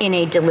in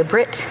a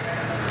deliberate,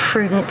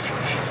 prudent,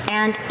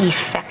 and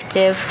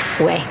effective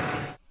way.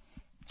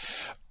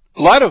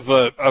 A lot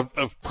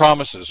of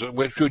promises,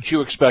 which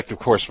you expect, of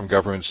course, from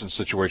governments in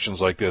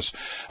situations like this.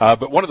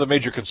 But one of the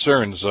major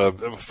concerns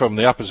from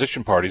the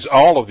opposition parties,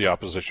 all of the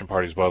opposition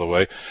parties, by the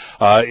way,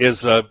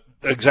 is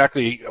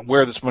exactly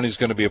where this money is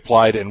going to be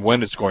applied and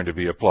when it's going to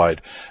be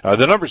applied.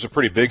 The numbers are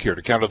pretty big here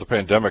to counter the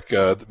pandemic.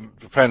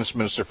 Finance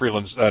Minister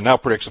Freeland now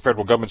predicts the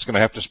federal government's going to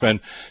have to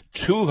spend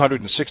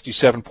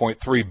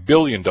 $267.3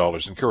 billion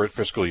in current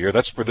fiscal year.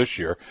 That's for this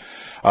year,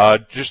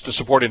 just to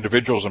support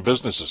individuals and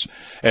businesses.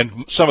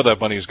 And some of that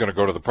money is going to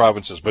go to the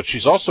provinces. But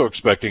she's also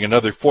expecting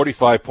another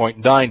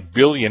 $45.9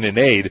 billion in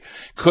aid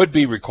could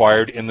be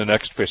required in the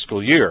next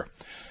fiscal year.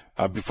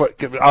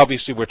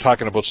 Obviously, we're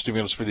talking about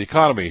stimulus for the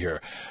economy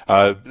here.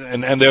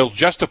 And they'll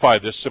justify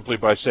this simply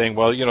by saying,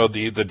 well,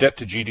 the debt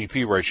to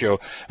GDP ratio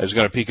is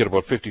going to peak at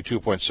about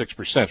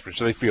 52.6%, which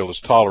they feel is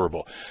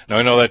tolerable. Now,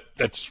 I know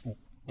that's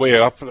way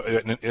up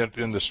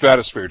in the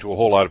stratosphere to a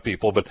whole lot of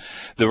people, but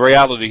the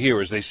reality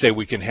here is they say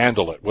we can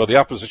handle it. Well, the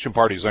opposition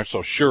parties aren't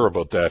so sure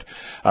about that.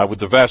 With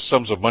the vast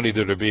sums of money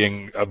that are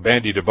being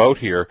bandied about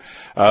here,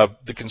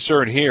 the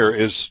concern here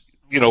is,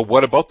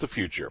 what about the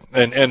future?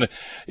 And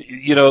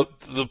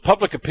the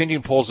public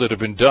opinion polls that have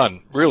been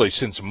done really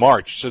since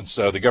March, since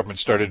the government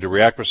started to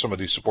react with some of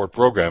these support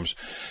programs,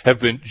 have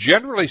been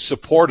generally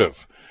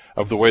supportive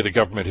of the way the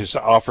government has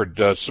offered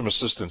some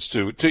assistance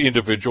to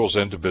individuals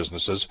and to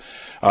businesses.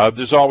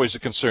 There's always a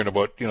concern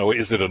about,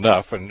 is it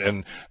enough?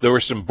 And there were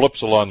some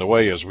blips along the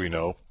way, as we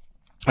know,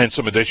 and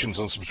some additions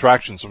and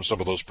subtractions from some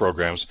of those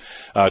programs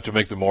to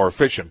make them more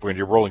efficient. When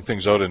you're rolling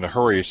things out in a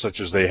hurry, such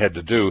as they had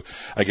to do,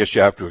 I guess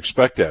you have to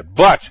expect that.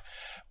 But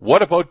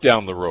What about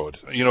down the road?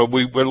 You know,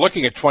 we're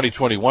looking at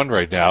 2021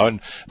 right now, and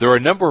there are a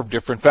number of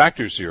different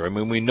factors here. I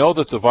mean, we know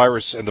that the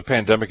virus and the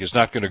pandemic is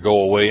not going to go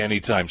away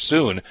anytime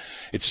soon.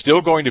 It's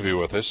still going to be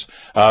with us.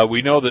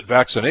 We know that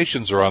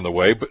vaccinations are on the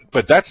way,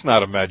 but that's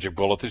not a magic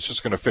bullet that's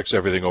just going to fix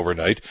everything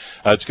overnight.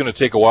 It's going to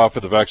take a while for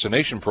the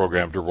vaccination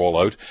program to roll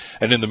out.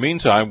 And in the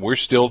meantime, we're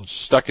still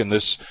stuck in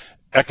this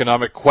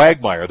economic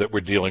quagmire that we're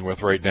dealing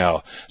with right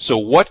now. So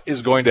what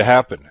is going to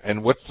happen,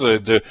 and what's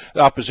the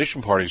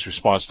opposition party's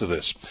response to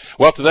this?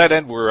 Well, to that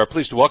end, we're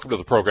pleased to welcome to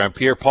the program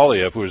Pierre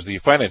Poilievre, who is the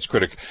finance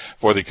critic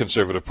for the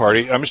Conservative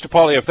Party. Mr.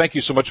 Poilievre, thank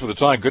you so much for the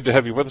time. Good to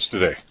have you with us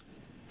today.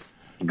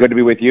 Good to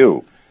be with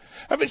you.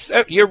 I mean,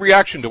 your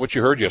reaction to what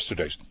you heard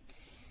yesterday?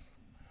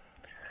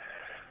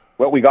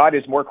 What we got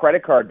is more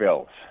credit card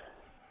bills.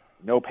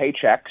 No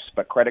paychecks,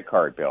 but credit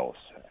card bills.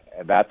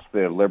 That's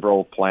the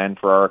Liberal plan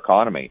for our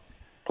economy.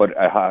 Put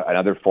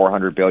another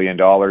 $400 billion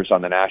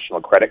on the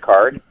national credit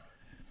card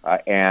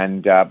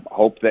and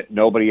hope that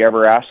nobody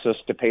ever asks us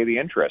to pay the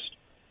interest.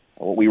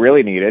 What we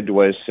really needed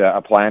was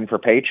a plan for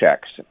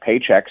paychecks.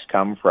 Paychecks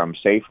come from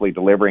safely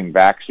delivering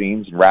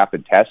vaccines and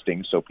rapid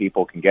testing so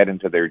people can get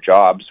into their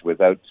jobs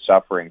without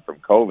suffering from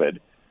COVID,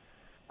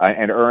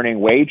 and earning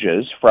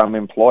wages from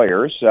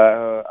employers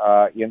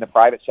in the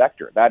private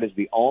sector. That is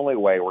the only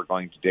way we're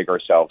going to dig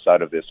ourselves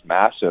out of this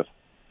massive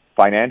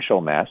financial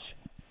mess.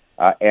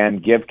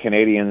 And give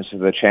Canadians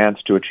the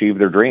chance to achieve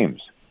their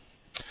dreams.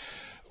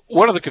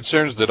 One of the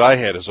concerns that I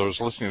had as I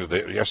was listening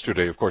to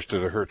yesterday, of course,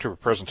 to her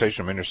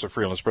presentation, Minister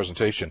Freeland's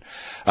presentation,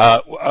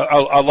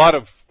 a lot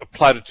of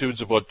platitudes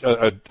about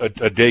a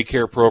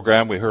daycare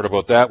program. We heard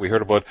about that. We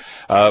heard about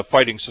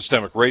fighting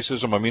systemic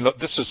racism. I mean,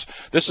 this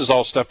is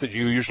all stuff that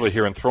you usually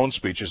hear in throne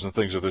speeches and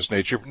things of this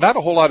nature. Not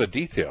a whole lot of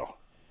detail.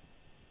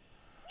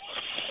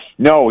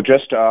 No,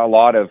 just a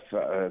lot of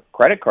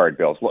credit card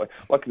bills. Look,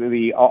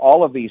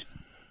 all of these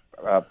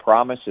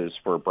promises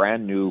for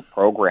brand new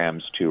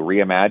programs to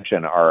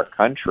reimagine our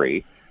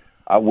country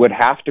would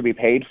have to be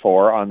paid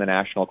for on the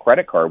national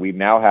credit card. We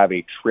now have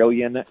 $1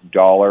 trillion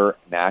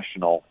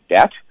national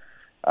debt.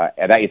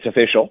 And it's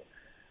official.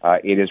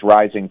 It is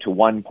rising to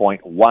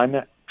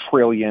 $1.1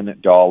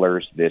 trillion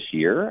this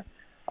year.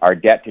 Our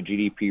debt to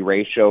GDP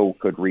ratio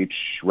could reach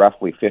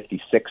roughly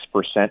 56%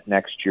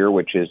 next year,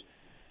 which is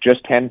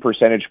just 10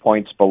 percentage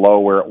points below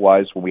where it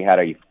was when we had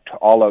a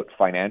all-out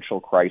financial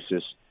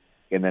crisis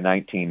in the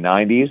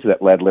 1990s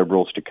that led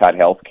Liberals to cut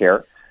health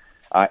care.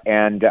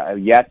 And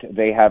yet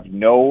they have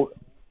no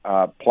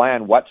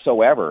plan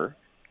whatsoever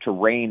to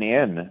rein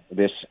in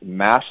this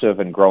massive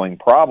and growing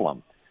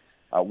problem.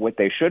 What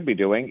they should be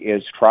doing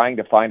is trying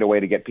to find a way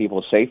to get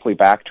people safely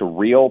back to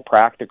real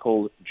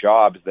practical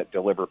jobs that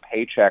deliver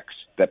paychecks,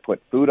 that put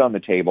food on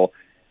the table,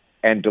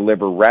 and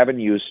deliver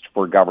revenues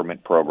for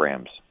government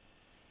programs.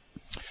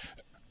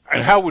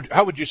 And how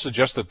would you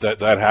suggest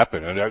that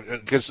happen?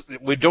 Because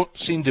we don't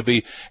seem to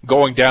be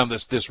going down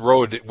this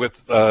road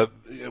with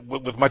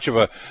much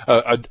of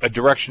a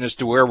direction as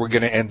to where we're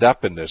going to end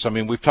up in this. I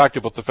mean, we've talked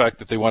about the fact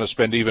that they want to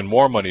spend even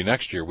more money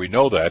next year. We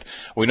know that.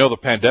 We know the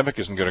pandemic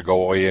isn't going to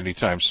go away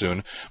anytime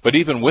soon. But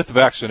even with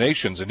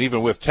vaccinations and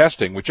even with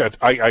testing, which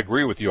I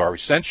agree with you are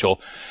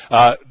essential,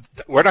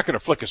 we're not going to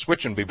flick a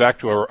switch and be back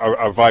to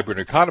a vibrant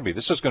economy.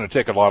 This is going to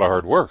take a lot of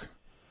hard work.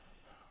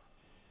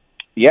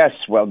 Yes,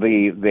 well,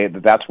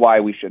 that's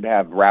why we should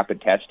have rapid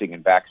testing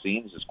and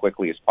vaccines as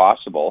quickly as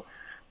possible.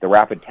 The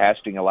rapid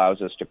testing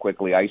allows us to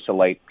quickly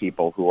isolate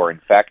people who are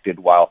infected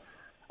while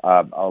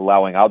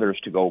allowing others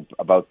to go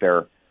about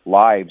their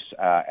lives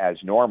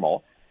as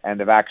normal. And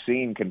the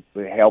vaccine can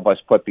help us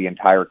put the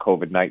entire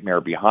COVID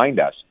nightmare behind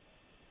us.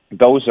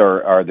 Those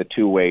are the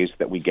two ways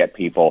that we get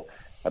people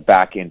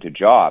back into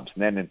jobs.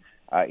 And then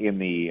in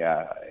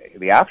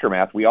the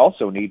aftermath, we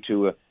also need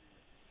to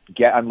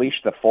unleash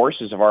the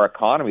forces of our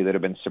economy that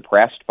have been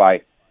suppressed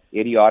by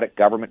idiotic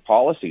government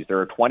policies.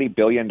 There are $20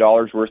 billion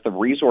worth of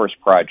resource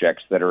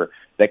projects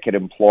that could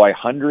employ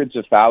hundreds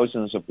of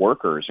thousands of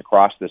workers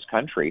across this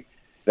country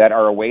that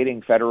are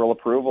awaiting federal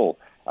approval,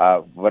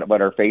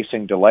 but are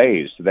facing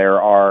delays.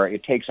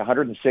 It takes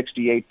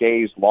 168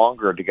 days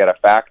longer to get a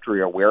factory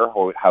or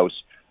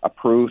warehouse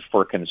approved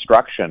for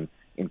construction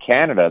in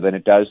Canada than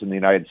it does in the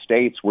United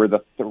States. We're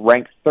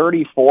ranked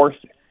 34th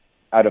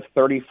out of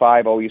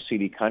 35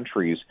 OECD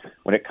countries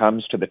when it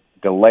comes to the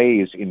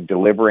delays in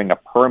delivering a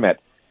permit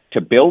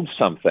to build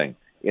something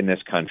in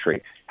this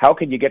country. How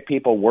can you get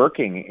people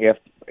working if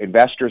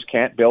investors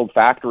can't build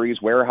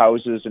factories,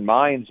 warehouses, and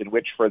mines in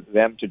which for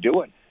them to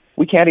do it?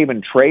 We can't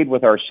even trade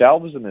with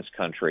ourselves in this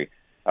country.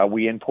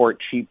 We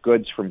import cheap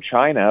goods from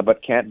China,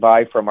 but can't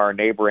buy from our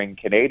neighboring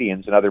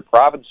Canadians and other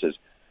provinces.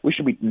 We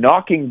should be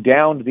knocking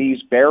down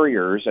these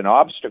barriers and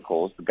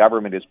obstacles the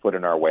government has put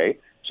in our way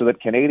so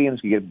that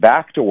Canadians can get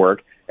back to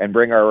work and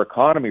bring our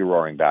economy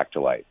roaring back to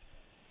life.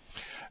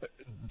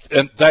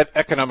 And that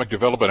economic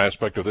development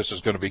aspect of this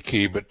is going to be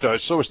key,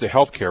 but so is the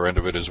healthcare end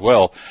of it as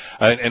well.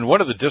 And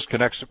one of the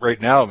disconnects right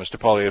now, Mr.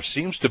 Poilievre,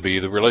 seems to be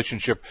the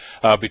relationship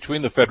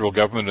between the federal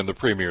government and the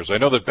premiers. I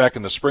know that back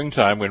in the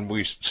springtime when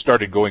we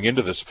started going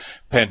into this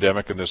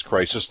pandemic and this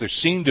crisis, there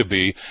seemed to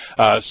be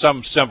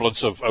some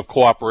semblance of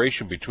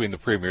cooperation between the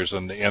premiers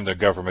and the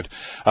government.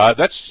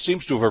 That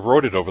seems to have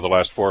eroded over the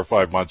last 4 or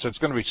 5 months. It's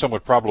going to be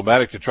somewhat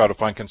problematic to try to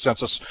find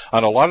consensus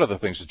on a lot of the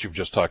things that you've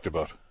just talked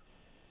about.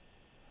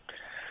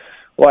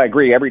 Well, I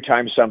agree. Every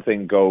time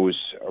something goes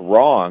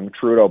wrong,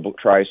 Trudeau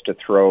tries to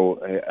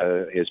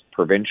throw his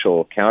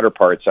provincial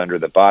counterparts under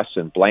the bus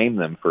and blame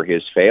them for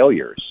his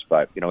failures.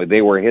 But,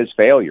 they were his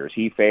failures.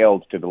 He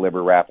failed to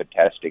deliver rapid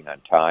testing on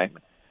time,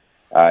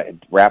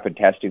 rapid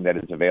testing that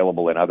is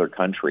available in other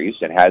countries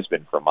and has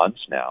been for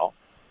months now.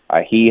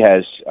 He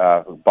has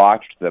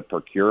botched the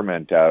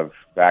procurement of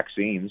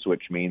vaccines,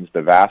 which means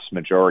the vast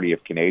majority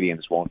of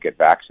Canadians won't get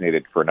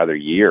vaccinated for another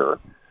year.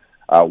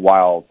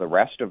 While the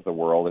rest of the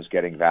world is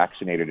getting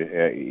vaccinated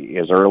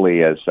as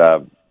early as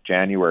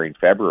January and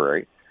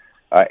February.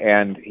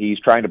 And he's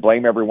trying to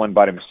blame everyone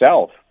but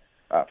himself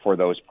for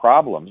those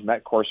problems. And that,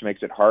 of course,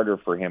 makes it harder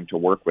for him to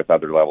work with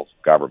other levels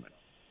of government.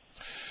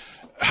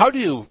 How do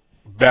you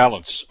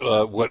balance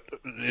what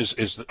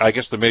is I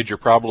guess the major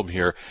problem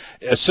here,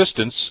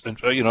 assistance,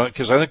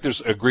 because I think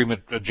there's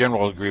a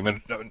general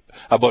agreement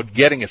about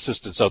getting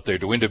assistance out there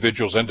to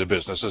individuals and to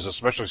businesses,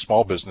 especially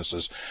small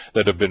businesses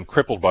that have been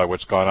crippled by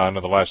what's gone on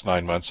in the last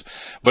 9 months.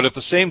 But at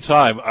the same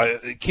time,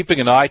 keeping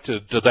an eye to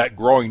that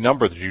growing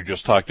number that you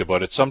just talked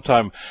about. At some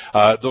time,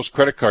 those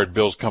credit card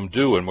bills come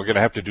due, and we're going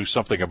to have to do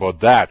something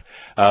about that.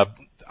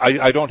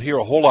 I don't hear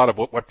a whole lot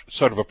about what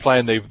sort of a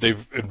plan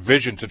they've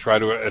envisioned to try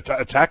to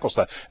tackle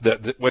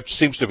that. What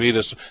seems to be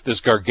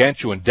this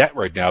gargantuan debt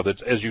right now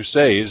that, as you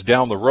say, is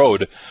down the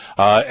road,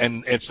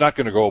 and it's not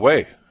going to go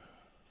away.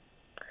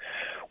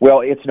 Well,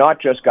 it's not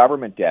just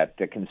government debt.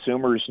 The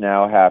consumers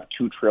now have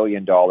 $2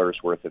 trillion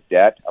worth of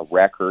debt, a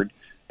record.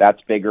 That's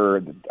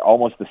bigger,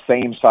 almost the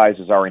same size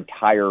as our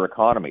entire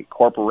economy.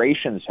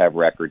 Corporations have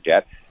record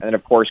debt, and then,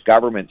 of course,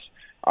 governments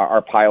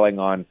are piling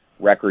on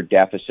record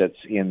deficits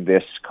in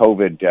this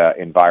COVID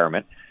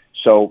environment.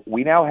 So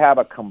we now have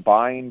a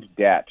combined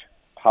debt,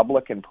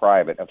 public and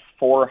private, of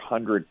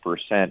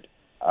 400%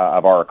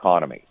 of our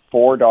economy.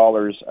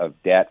 $4 of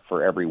debt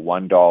for every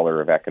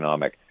 $1 of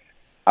economic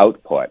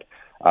output.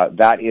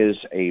 That is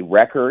a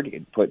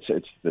record.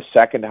 It's the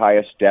second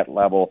highest debt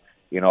level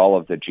in all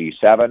of the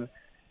G7.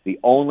 The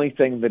only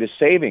thing that is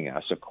saving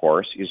us, of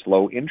course, is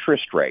low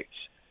interest rates.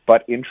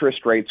 But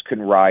interest rates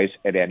can rise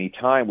at any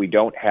time. We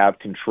don't have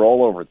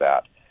control over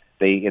that.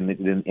 In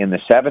the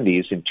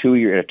 70s, in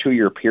a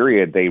 2-year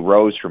period, they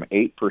rose from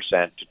 8%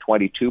 to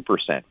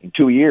 22% in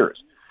 2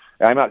 years.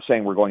 I'm not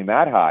saying we're going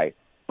that high,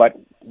 but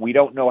we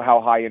don't know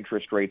how high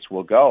interest rates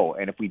will go.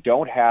 And if we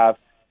don't have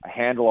a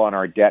handle on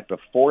our debt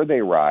before they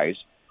rise,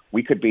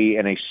 we could be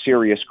in a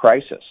serious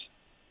crisis.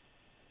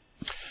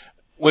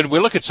 When we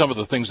look at some of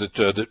the things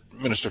that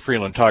Minister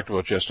Freeland talked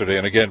about yesterday,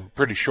 and again,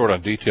 pretty short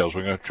on details,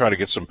 we're going to try to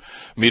get some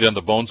meat on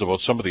the bones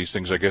about some of these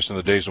things, I guess, in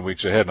the days and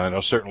weeks ahead. And I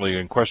know certainly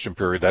in question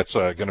period, that's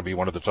going to be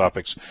one of the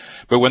topics.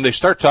 But when they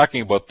start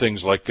talking about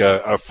things like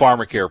a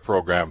pharmacare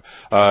program,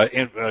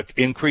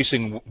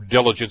 increasing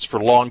diligence for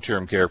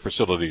long-term care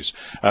facilities,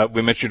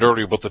 we mentioned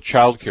earlier about the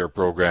child care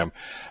program,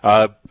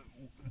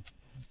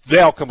 they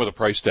all come with a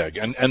price tag,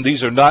 and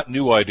these are not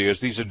new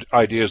ideas. These are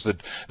ideas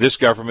that this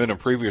government and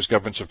previous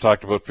governments have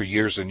talked about for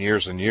years and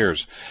years and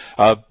years.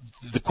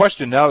 The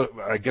question now,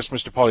 I guess,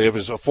 Mr. Poilievre,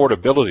 is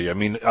affordability. I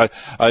mean,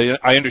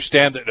 I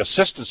understand that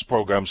assistance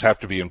programs have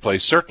to be in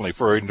place, certainly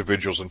for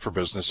individuals and for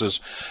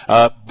businesses,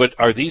 but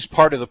are these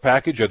part of the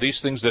package? Are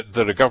these things that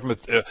a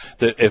government,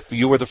 that if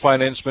you were the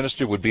finance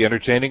minister, would be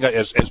entertaining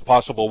as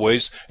possible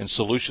ways and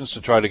solutions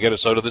to try to get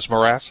us out of this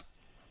morass?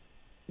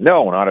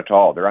 No, not at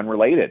all. They're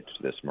unrelated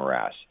to this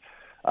morass.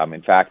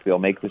 In fact, they'll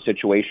make the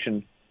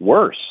situation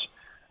worse.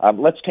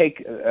 Let's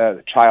take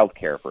child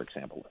care, for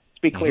example. Let's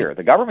be clear.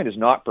 The government is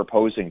not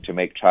proposing to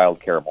make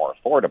child care more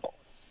affordable.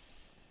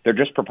 They're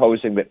just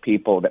proposing that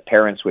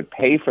parents would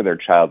pay for their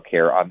child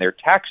care on their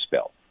tax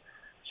bill.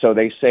 So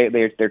they say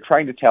they're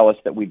trying to tell us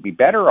that we'd be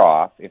better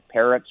off if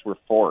parents were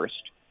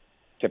forced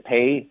to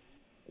pay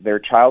their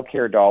child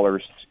care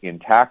dollars in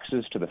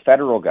taxes to the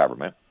federal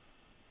government,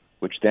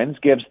 which then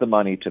gives the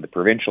money to the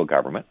provincial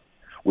government,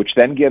 which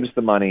then gives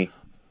the money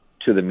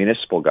to the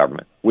municipal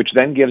government, which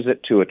then gives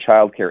it to a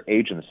child care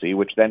agency,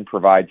 which then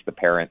provides the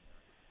parent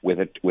with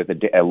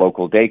a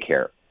local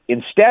daycare,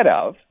 instead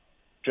of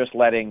just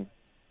letting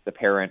the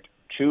parent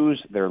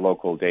choose their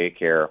local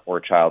daycare or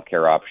child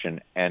care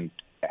option and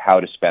how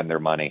to spend their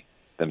money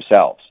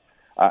themselves.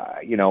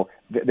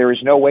 There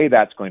is no way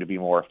that's going to be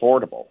more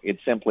affordable. It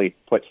simply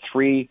puts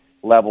 3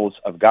 levels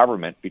of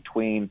government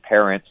between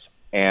parents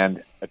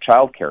and a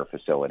child care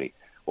facility.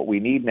 What we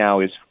need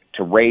now is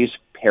to raise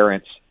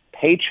parents'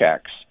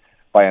 paychecks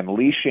by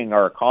unleashing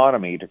our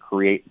economy to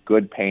create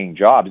good-paying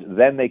jobs.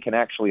 Then they can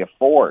actually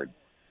afford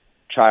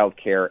child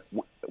care,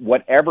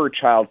 whatever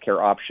child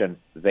care option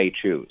they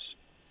choose.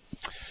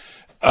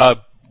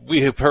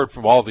 we have heard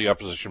from all the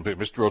opposition,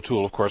 Mr.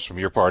 O'Toole, of course, from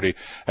your party,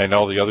 and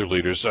all the other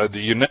leaders.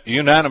 The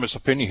unanimous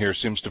opinion here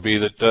seems to be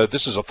that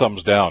this is a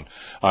thumbs down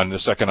on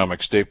this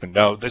economic statement.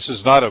 Now, this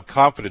is not a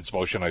confidence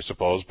motion, I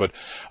suppose, but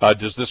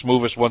does this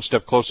move us one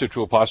step closer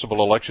to a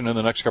possible election in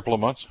the next couple of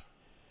months?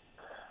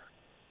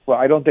 Well,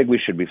 I don't think we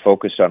should be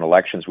focused on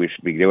elections. We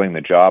should be doing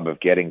the job of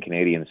getting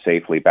Canadians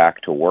safely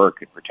back to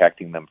work and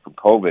protecting them from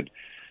COVID.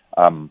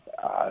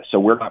 So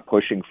we're not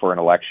pushing for an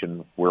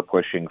election. We're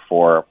pushing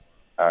for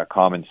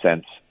common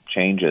sense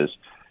changes.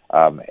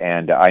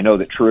 And I know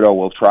that Trudeau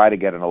will try to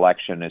get an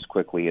election as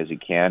quickly as he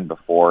can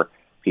before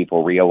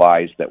people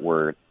realize that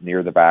we're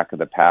near the back of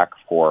the pack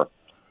for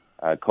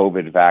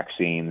COVID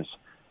vaccines,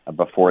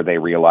 before they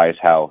realize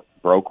how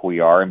broke we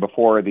are, and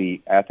before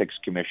the ethics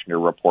commissioner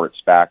reports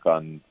back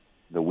on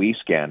the WE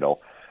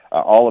scandal.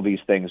 All of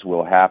these things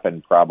will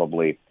happen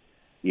probably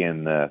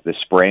in the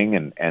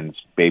spring and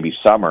maybe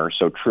summer.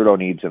 So Trudeau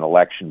needs an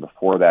election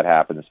before that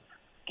happens.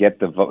 Get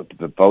the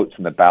votes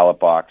in the ballot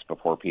box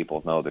before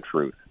people know the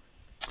truth.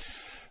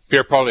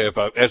 Pierre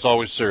Poilievre, as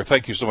always, sir,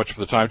 thank you so much for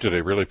the time today.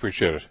 Really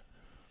appreciate it.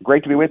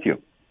 Great to be with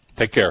you.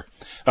 Take care.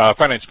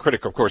 Finance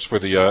critic, of course, for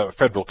the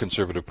Federal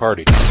Conservative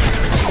Party.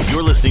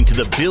 You're listening to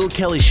the Bill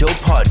Kelly Show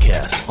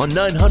podcast on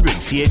 900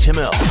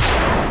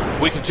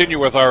 CHML. We continue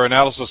with our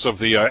analysis of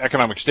the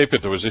economic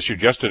statement that was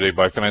issued yesterday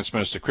by Finance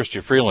Minister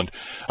Chrystia Freeland.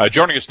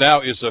 Joining us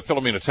now is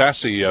Philomena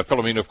Tassi.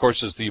 Philomena, of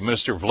course, is the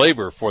Minister of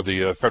Labour for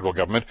the federal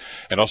government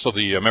and also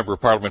the Member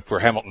of Parliament for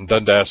Hamilton,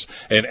 Dundas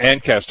and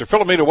Ancaster.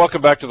 Philomena,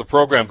 welcome back to the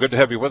program. Good to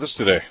have you with us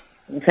today.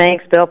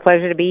 Thanks, Bill.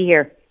 Pleasure to be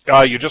here.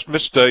 You just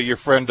missed your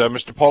friend,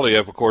 Mr.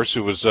 Poilievre, of course,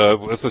 who was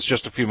with us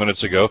just a few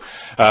minutes ago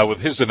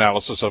with his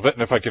analysis of it.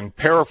 And if I can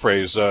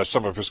paraphrase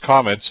some of his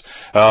comments,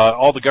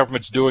 all the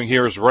government's doing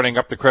here is running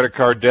up the credit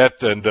card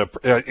debt and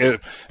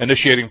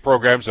initiating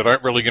programs that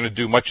aren't really going to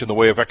do much in the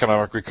way of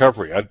economic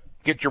recovery. I'd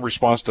get your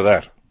response to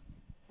that.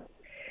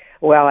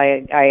 Well,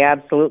 I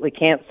absolutely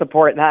can't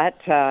support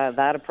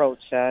that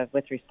approach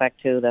with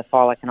respect to the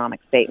fall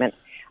economic statement.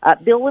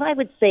 Bill, what I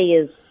would say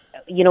is,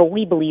 you know,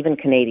 we believe in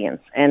Canadians,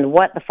 and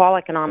what the fall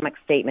economic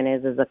statement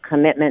is a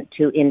commitment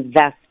to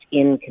invest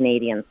in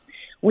Canadians.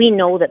 We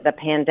know that the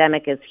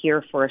pandemic is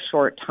here for a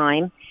short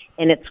time,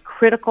 and it's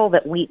critical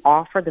that we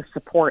offer the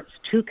supports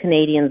to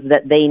Canadians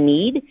that they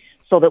need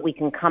so that we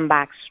can come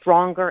back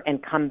stronger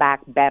and come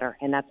back better,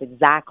 and that's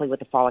exactly what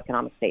the fall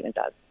economic statement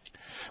does.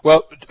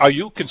 Well, are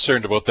you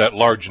concerned about that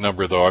large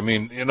number, though? I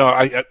mean, you know,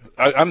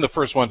 I'm the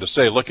first one to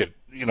say, look,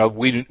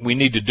 we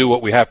need to do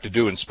what we have to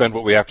do and spend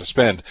what we have to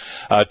spend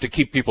to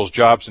keep people's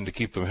jobs and to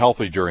keep them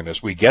healthy during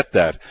this. We get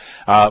that,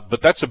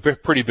 but that's a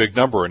pretty big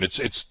number, and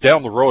it's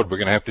down the road. We're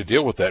going to have to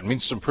deal with that. It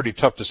means some pretty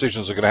tough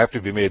decisions are going to have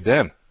to be made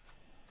then.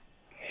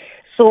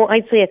 So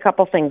I'd say a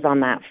couple things on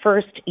that.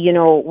 First, you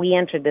know, we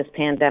entered this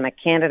pandemic,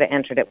 Canada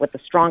entered it with the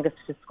strongest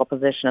fiscal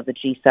position of the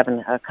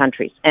G7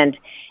 countries, and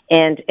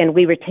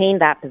we retain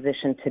that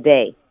position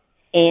today.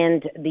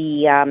 And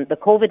the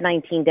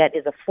COVID-19 debt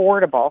is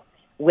affordable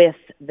with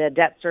the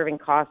debt serving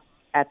costs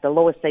at the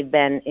lowest they've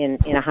been in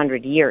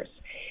 100 years.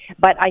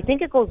 But I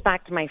think it goes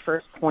back to my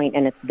first point,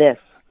 and it's this.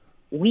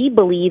 We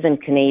believe in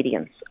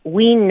Canadians.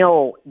 We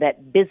know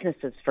that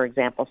businesses, for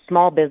example,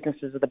 small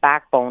businesses are the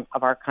backbone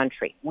of our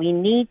country. We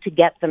need to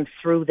get them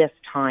through this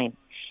time.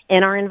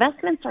 And our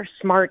investments are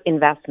smart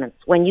investments.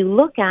 When you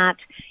look at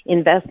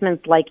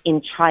investments like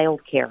in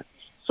childcare,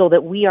 so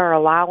that we are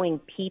allowing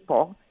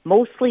people,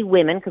 mostly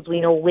women, because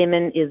we know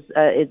women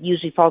it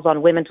usually falls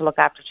on women to look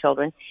after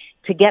children,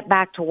 to get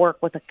back to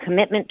work with a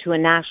commitment to a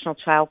national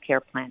child care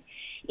plan.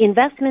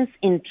 Investments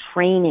in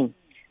training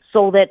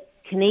so that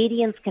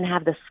Canadians can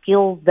have the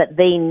skills that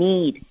they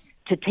need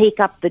to take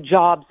up the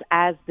jobs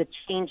as the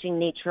changing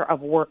nature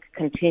of work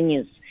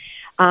continues.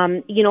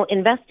 You know,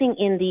 investing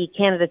in the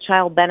Canada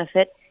Child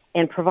Benefit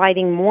and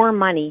providing more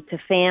money to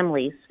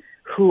families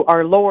who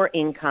are lower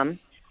income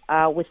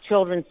with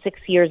children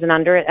 6 years and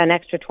under, an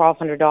extra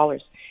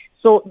 $1,200.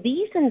 So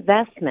these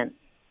investments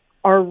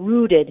are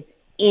rooted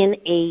in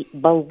a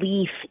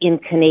belief in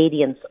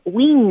Canadians.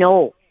 We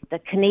know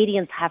that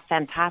Canadians have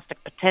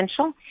fantastic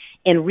potential,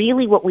 and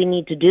really what we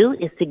need to do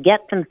is to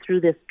get them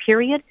through this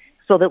period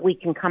so that we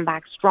can come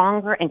back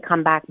stronger and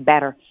come back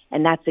better.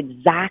 And that's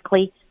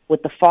exactly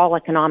what the fall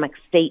economic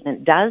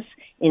statement does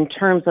in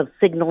terms of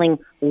signaling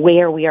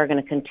where we are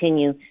going to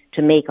continue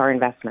to make our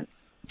investments.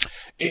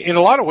 In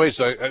a lot of ways,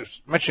 I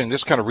was mentioning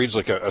this kind of reads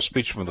like a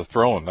speech from the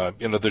throne.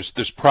 You know,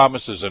 there's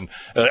promises and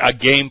a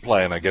game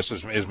plan, I guess,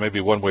 is maybe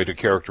one way to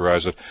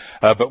characterize it.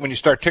 But when you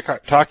start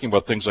talking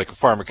about things like a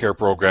pharmacare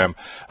program,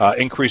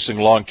 increasing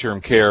long-term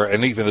care,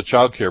 and even the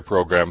child care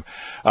program,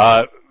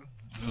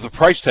 the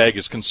price tag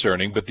is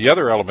concerning. But the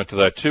other element to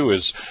that, too,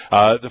 is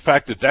the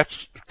fact that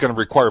that's going to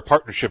require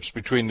partnerships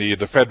between the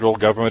federal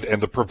government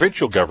and the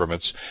provincial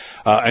governments,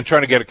 and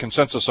trying to get a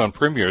consensus on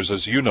premiers,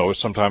 as you know,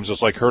 sometimes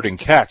it's like herding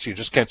cats. You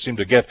just can't seem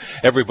to get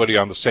everybody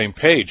on the same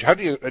page. How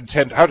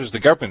does the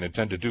government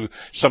intend to do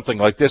something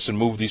like this and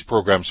move these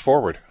programs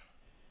forward?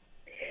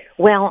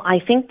 Well, I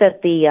think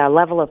that the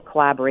level of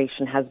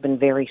collaboration has been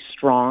very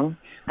strong.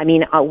 I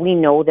mean, we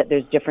know that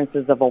there's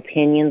differences of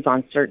opinions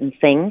on certain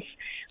things,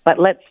 but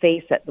let's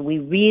face it, we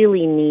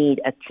really need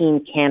a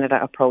Team Canada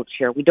approach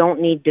here. We don't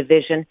need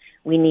division.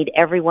 We need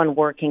everyone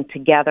working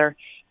together,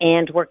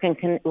 and we're going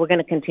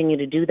to continue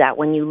to do that.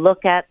 When you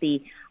look at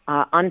the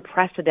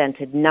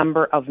unprecedented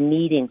number of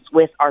meetings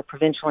with our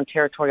provincial and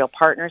territorial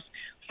partners,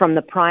 from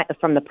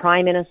the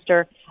Prime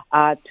Minister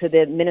to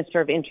the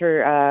Minister of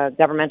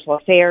Intergovernmental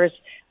Affairs,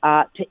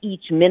 to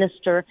each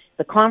minister,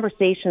 the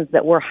conversations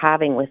that we're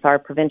having with our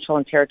provincial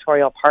and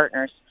territorial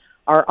partners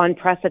are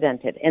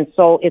unprecedented. And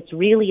so it's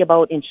really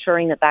about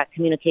ensuring that that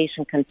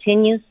communication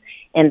continues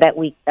and that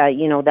we,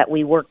 that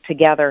we work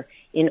together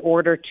in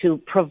order to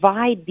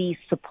provide these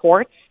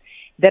supports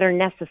that are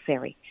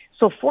necessary.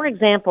 So, for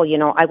example,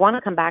 I want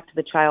to come back to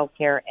the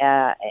childcare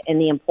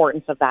and the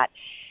importance of that.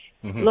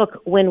 Mm-hmm.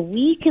 Look, when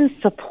we can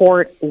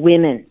support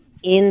women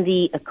in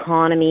the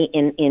economy,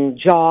 in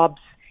jobs,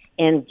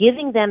 and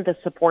giving them the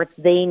supports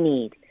they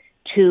need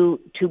to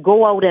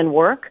go out and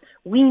work,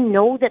 we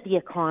know that the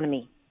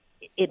economy,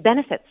 it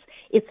benefits.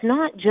 It's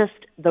not just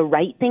the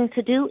right thing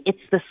to do,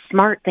 it's the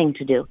smart thing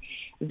to do.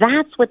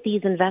 That's what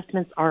these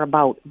investments are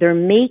about. They're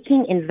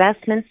making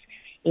investments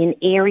in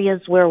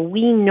areas where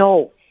we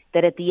know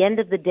that at the end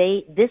of the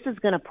day, this is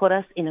going to put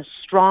us in a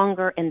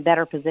stronger and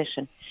better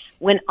position.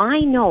 When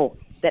I know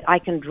that I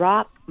can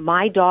drop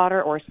my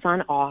daughter or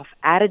son off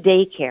at a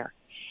daycare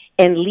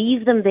and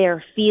leave them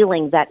there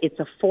feeling that it's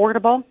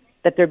affordable,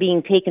 that they're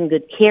being taken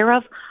good care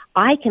of,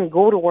 I can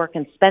go to work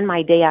and spend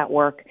my day at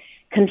work,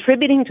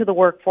 contributing to the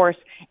workforce,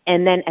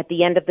 and then at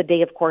the end of the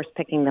day, of course,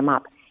 picking them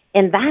up.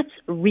 And that's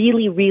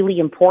really, really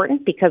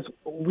important because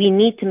we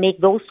need to make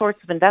those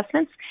sorts of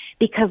investments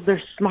because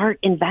they're smart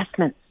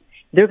investments.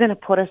 They're going to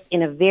put us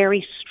in a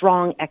very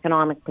strong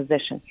economic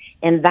position.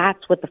 And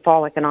that's what the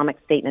fall economic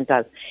statement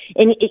does.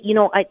 And,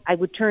 I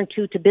would turn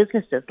to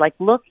businesses. Like,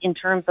 look in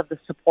terms of the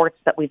supports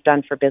that we've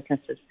done for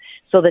businesses.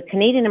 So the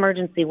Canadian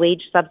Emergency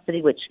Wage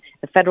Subsidy, which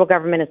the federal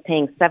government is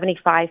paying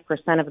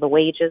 75% of the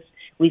wages,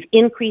 we've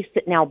increased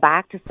it now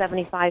back to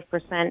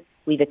 75%.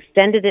 We've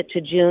extended it to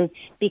June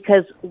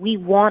because we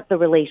want the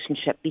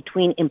relationship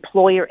between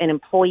employer and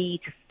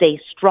employee to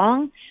stay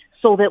strong,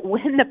 so that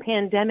when the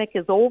pandemic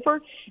is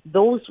over,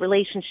 those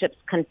relationships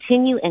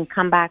continue and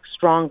come back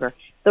stronger.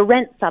 The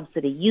rent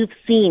subsidy, you've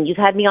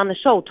had me on the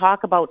show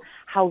talk about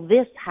how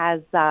this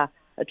has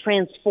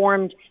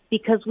transformed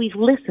because we've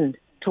listened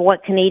to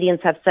what Canadians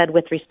have said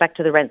with respect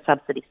to the rent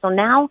subsidy. So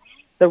now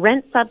the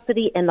rent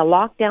subsidy and the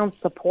lockdown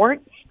support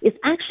is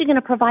actually going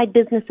to provide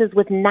businesses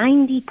with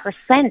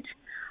 90%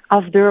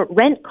 of their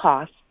rent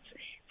costs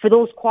for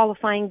those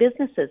qualifying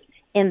businesses.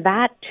 And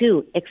that,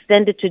 too,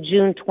 extended to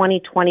June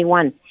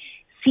 2021.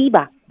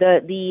 CEBA,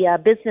 the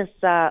business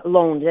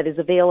loan that is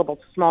available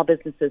to small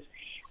businesses,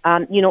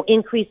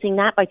 increasing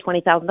that by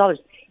 $20,000.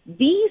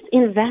 These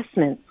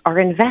investments are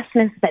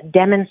investments that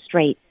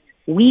demonstrate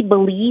we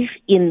believe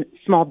in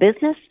small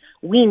business.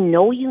 We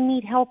know you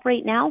need help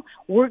right now.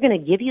 We're going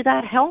to give you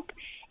that help,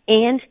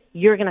 and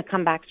you're going to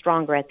come back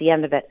stronger at the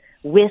end of it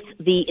with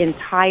the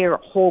entire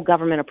whole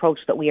government approach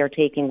that we are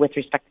taking with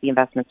respect to the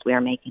investments we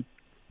are making.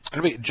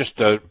 Let me just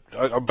I'll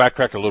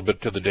backtrack a little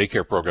bit to the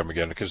daycare program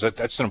again, because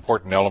that's an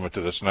important element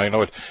to this, and I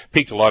know it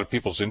piqued a lot of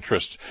people's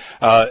interest.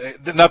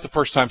 Not the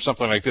first time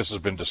something like this has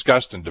been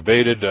discussed and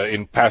debated.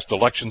 In past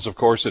elections, of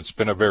course, it's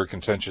been a very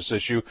contentious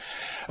issue.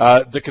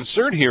 The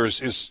concern here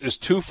is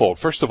twofold.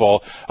 First of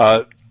all,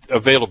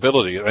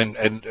 availability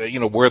and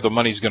where the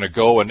money's going to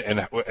go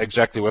and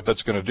exactly what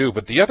that's going to do.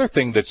 But the other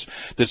thing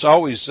that's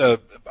always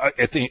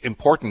I think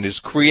important is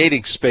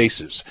creating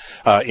spaces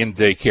in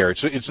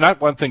daycare. It's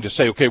not one thing to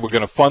say, okay, we're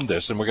going to fund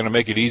this and we're going to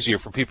make it easier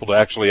for people to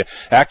actually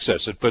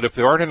access it. But if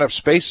there aren't enough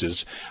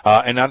spaces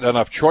and not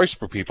enough choice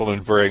for people in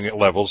varying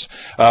levels,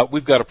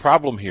 we've got a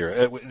problem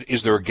here.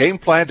 Is there a game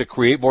plan to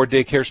create more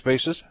daycare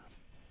spaces?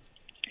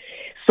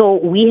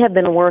 So we have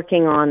been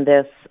working on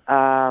this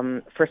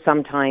for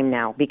some time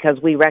now because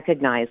we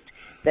recognized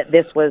that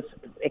this was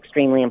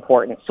extremely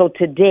important. So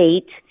to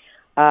date,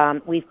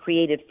 we've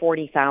created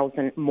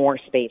 40,000 more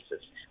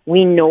spaces.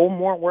 We know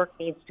more work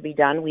needs to be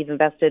done. We've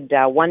invested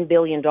 $1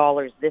 billion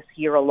this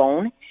year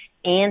alone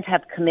and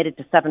have committed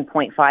to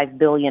 $7.5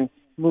 billion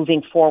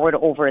moving forward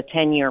over a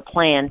 10-year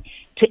plan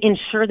to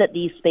ensure that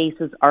these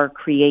spaces are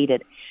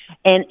created.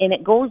 And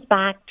it goes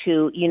back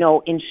to,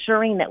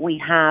 ensuring that we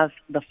have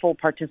the full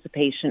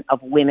participation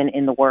of women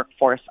in the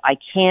workforce. I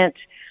can't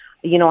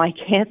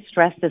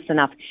stress this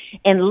enough.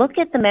 And look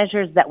at the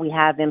measures that we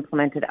have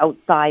implemented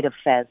outside of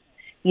FES.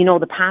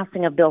 The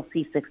passing of Bill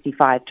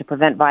C-65 to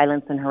prevent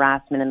violence and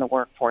harassment in the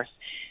workforce.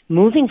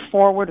 Moving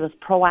forward with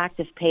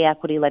proactive pay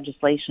equity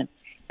legislation.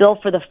 Bill,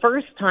 for the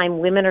first time,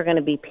 women are going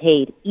to be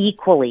paid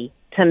equally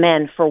to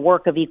men for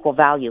work of equal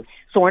value.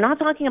 So we're not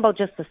talking about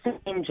just the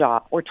same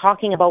job. We're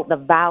talking about the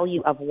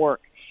value of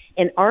work.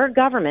 And our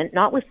government,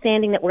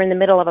 notwithstanding that we're in the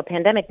middle of a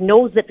pandemic,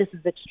 knows that this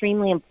is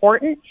extremely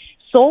important.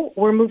 So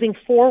we're moving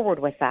forward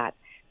with that.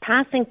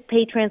 Passing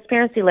pay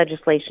transparency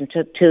legislation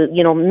to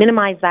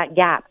minimize that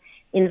gap.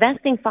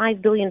 investing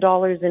 $5 billion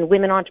in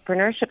women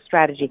entrepreneurship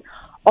strategy.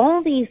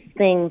 All these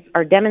things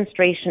are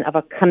demonstration of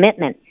a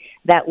commitment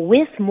that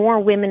with more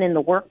women in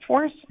the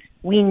workforce,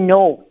 we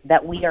know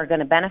that we are going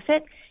to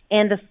benefit.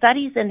 And the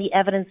studies and the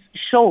evidence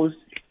shows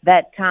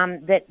that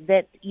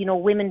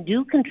women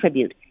do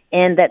contribute,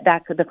 and that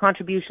the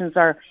contributions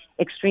are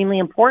extremely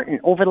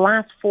important. Over the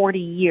last 40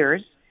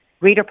 years,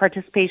 greater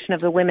participation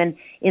of the women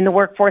in the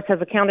workforce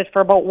has accounted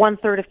for about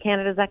 1/3 of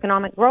Canada's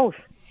economic growth.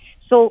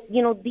 So,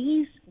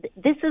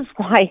 this is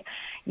why,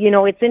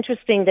 it's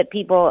interesting that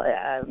people,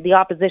 the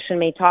opposition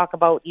may talk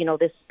about,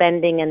 this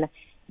spending, and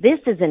this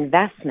is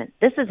investment.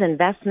 This is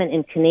investment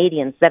in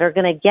Canadians that are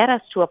going to get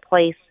us to a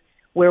place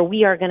where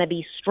we are going to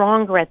be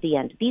stronger at the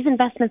end. These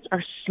investments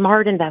are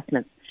smart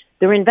investments.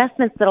 They're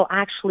investments that will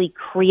actually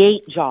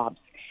create jobs,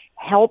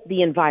 help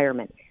the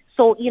environment.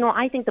 So,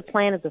 I think the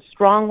plan is a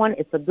strong one.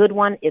 It's a good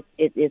one.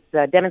 It's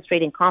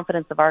demonstrating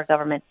confidence of our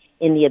government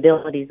in the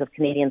abilities of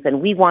Canadians,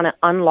 and we want to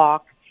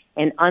unlock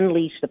and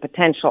unleash the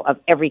potential of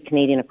every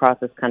Canadian across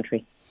this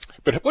country.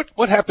 But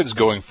what happens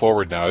going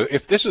forward now?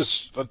 If this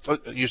is,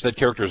 use that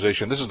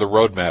characterization, this is the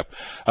roadmap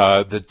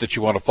that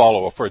you want to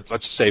follow for,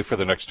 let's say, for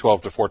the next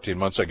 12 to 14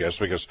 months, I guess,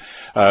 because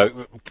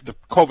the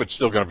COVID's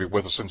still going to be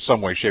with us in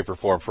some way, shape, or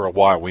form for a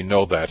while. We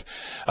know that.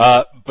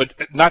 But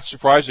not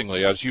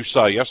surprisingly, as you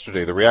saw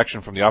yesterday, the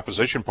reaction from the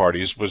opposition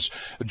parties was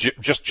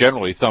just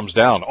generally thumbs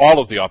down. All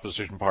of the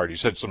opposition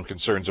parties had some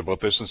concerns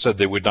about this and said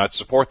they would not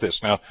support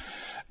this. Now,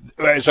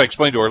 as I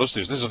explained to our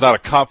listeners, this is not a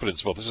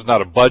confidence vote. This is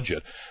not a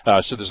budget.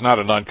 So there's not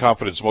a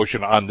non-confidence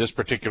motion on this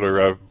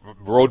particular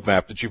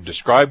roadmap that you've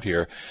described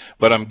here.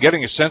 But I'm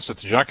getting a sense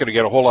that you're not going to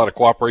get a whole lot of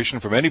cooperation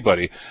from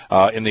anybody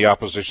in the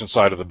opposition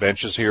side of the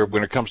benches here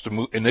when it comes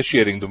to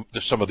initiating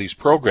some of these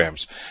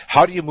programs.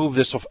 How do you move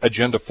this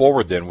agenda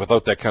forward then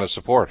without that kind of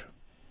support?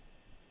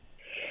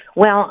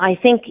 Well, I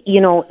think,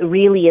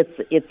 really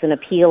it's an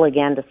appeal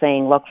again to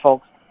saying, look,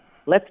 folks,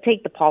 let's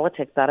take the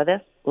politics out of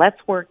this.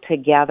 Let's work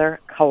together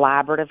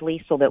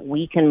collaboratively so that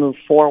we can move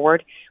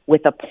forward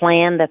with a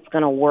plan that's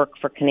going to work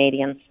for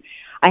Canadians.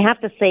 I have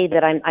to say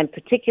that I'm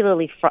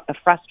particularly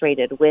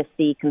frustrated with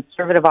the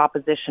Conservative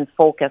opposition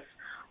focus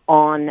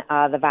on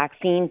the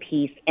vaccine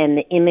piece and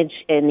the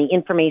image and the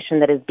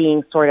information that is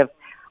being sort of,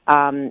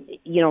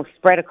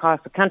 spread across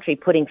the country,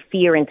 putting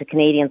fear into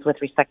Canadians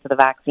with respect to the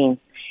vaccines.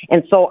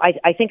 And so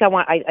I think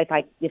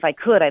if I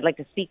could, I'd like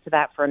to speak to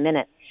that for a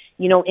minute.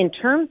 In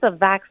terms of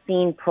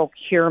vaccine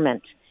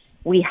procurement,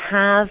 we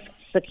have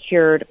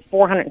secured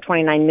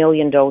 429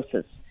 million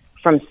doses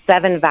from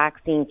 7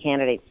 vaccine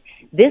candidates.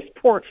 This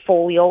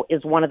portfolio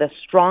is one of the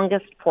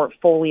strongest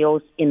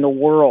portfolios in the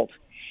world.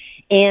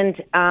 And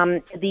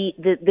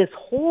this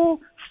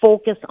whole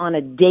focus on a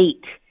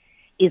date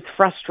is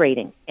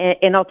frustrating.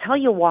 And I'll tell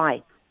you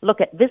why. Look,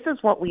 this is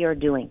what we are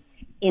doing.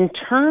 In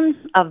terms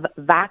of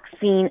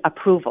vaccine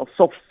approval,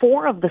 so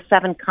 4 of the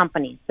 7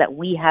 companies that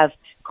we have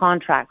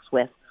contracts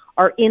with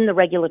are in the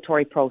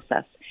regulatory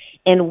process.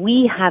 And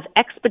we have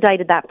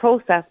expedited that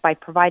process by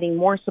providing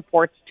more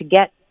supports to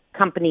get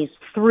companies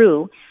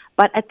through,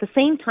 but at the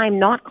same time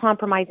not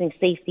compromising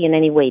safety in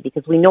any way,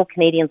 because we know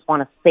Canadians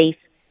want a safe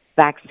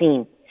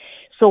vaccine.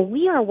 So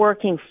we are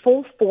working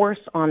full force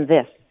on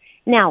this.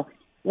 Now,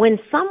 we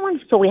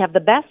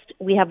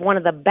have one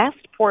of the best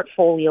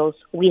portfolios.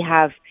 We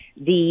have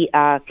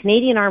the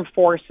Canadian Armed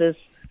Forces,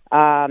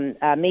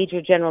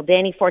 Major General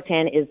Danny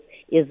Fortin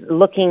is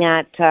looking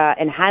at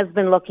and has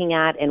been looking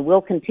at and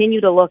will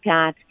continue to look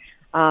at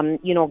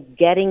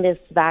getting this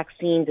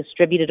vaccine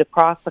distributed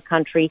across the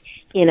country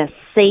in a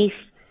safe,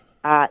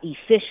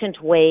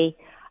 efficient way.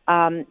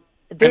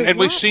 And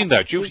we've seen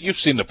that. You've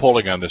seen the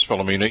polling on this,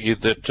 Philomena,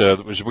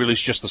 that was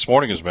released just this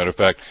morning, as a matter of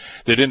fact,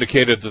 that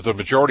indicated that the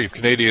majority of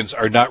Canadians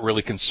are not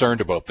really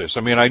concerned about this. I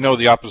mean, I know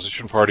the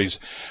opposition parties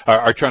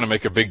are trying to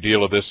make a big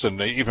deal of this,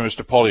 and even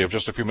Mr. Poilievre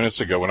just a few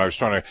minutes ago, when I was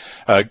trying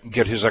to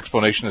get his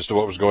explanation as to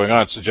what was going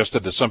on,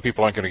 suggested that some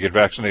people aren't going to get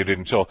vaccinated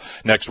until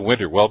next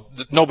winter. Well,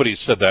 nobody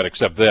said that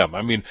except them.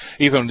 I mean,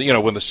 even,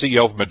 when the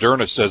CEO of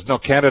Moderna says, no,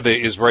 Canada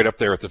is right up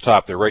there at the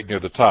top. They're right near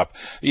the top.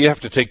 You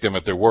have to take them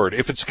at their word.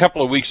 If it's a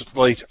couple of weeks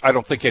late, I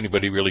don't think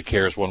anybody really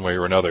cares one way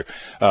or another,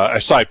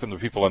 aside from the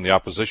people on the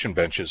opposition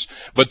benches.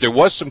 But there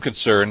was some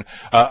concern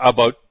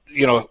about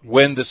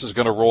when this is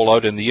going to roll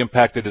out and the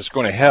impact that it's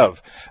going to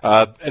have.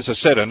 As I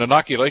said, an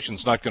inoculation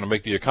is not going to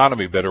make the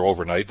economy better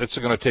overnight. That's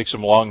going to take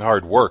some long,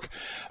 hard work.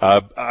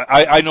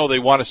 I know they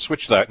want to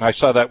switch that, and I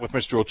saw that with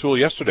Mr. O'Toole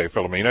yesterday,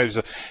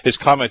 Philomena. His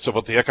comments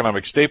about the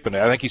economic statement,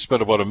 I think he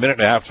spent about a minute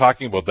and a half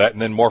talking about that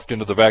and then morphed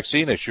into the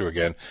vaccine issue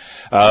again.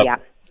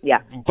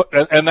 Yeah.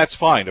 And that's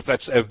fine. If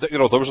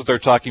those are their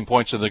talking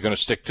points and they're going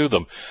to stick to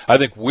them. I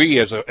think we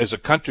as a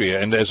country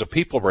and as a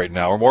people right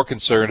now are more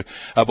concerned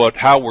about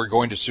how we're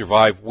going to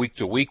survive week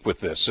to week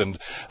with this. And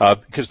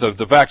because the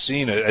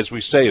vaccine, as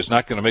we say, is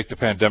not going to make the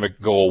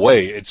pandemic go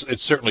away. It's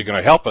certainly going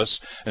to help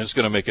us, and it's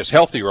going to make us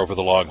healthier over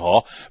the long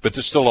haul. But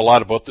there's still a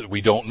lot about that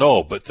we don't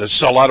know. But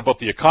there's a lot about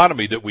the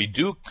economy that we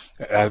do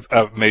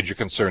have major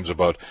concerns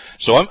about.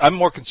 So I'm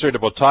more concerned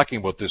about talking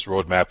about this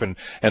roadmap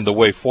and the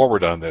way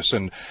forward on this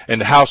and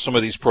how how some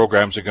of these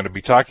programs are going to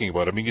be talking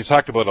about. I mean, you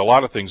talked about a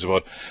lot of things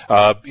about,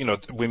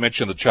 we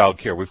mentioned the child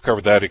care. We've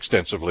covered that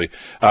extensively.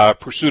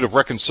 Pursuit of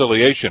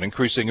reconciliation,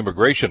 increasing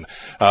immigration.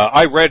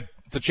 I read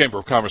the Chamber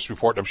of Commerce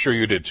report, and I'm sure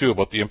you did too,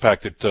 about the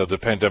impact that the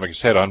pandemic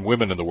has had on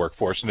women in the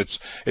workforce, and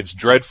it's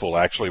dreadful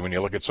actually when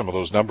you look at some of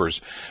those numbers.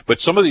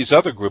 But some of these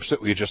other groups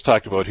that we just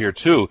talked about here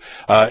too,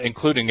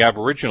 including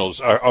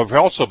Aboriginals, have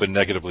also been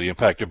negatively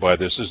impacted by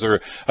this. Is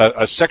there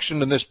a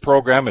section in this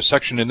program, a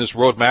section in this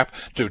roadmap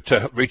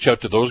to reach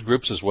out to those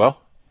groups as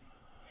well?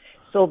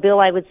 So, Bill,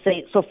 I would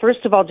say, so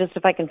first of all, just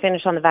if I can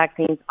finish on the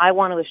vaccines, I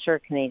want to assure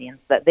Canadians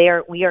that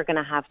we are going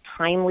to have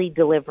timely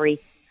delivery,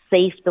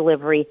 safe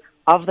delivery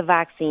of the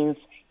vaccines,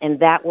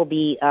 and that will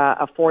be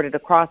afforded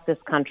across this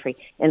country.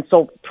 And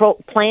so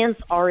plans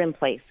are in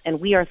place, and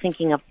we are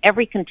thinking of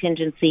every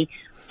contingency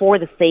for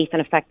the safe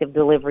and effective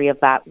delivery of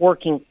that,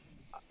 working,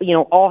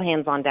 all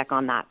hands on deck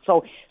on that.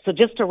 So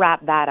just to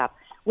wrap that up,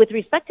 with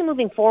respect to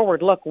moving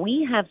forward, look,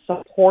 we have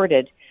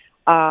supported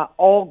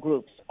all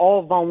groups,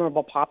 all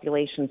vulnerable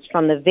populations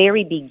from the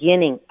very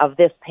beginning of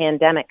this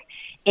pandemic.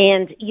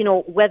 And,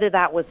 whether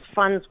that was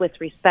funds with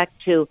respect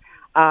to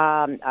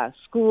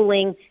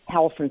schooling,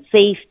 health and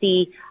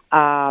safety,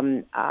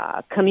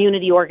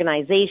 community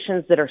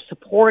organizations that are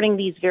supporting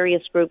these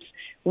various groups,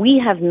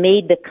 we have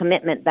made the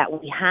commitment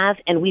that we have,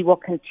 and we will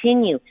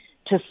continue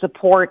to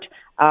support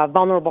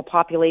vulnerable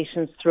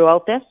populations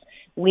throughout this.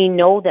 We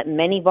know that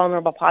many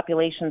vulnerable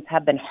populations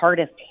have been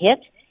hardest hit,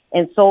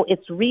 and so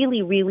it's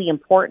really, really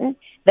important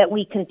that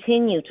we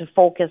continue to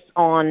focus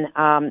on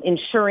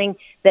ensuring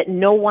that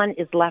no one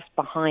is left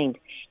behind.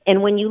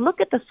 And when you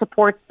look at the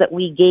supports that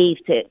we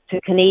gave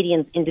to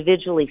Canadians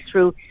individually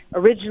through,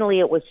 originally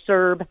it was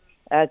CERB,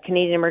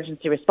 Canadian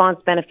Emergency Response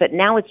Benefit,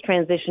 now it's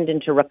transitioned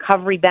into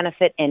Recovery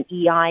Benefit and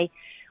EI.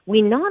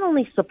 We not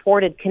only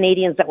supported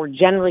Canadians that were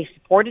generally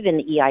supported in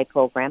the EI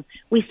program,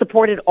 we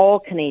supported all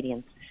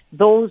Canadians.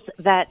 Those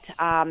that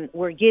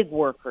were gig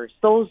workers,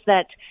 those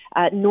that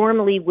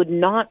normally would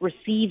not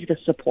receive the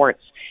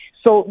supports.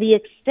 So the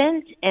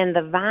extent and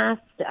the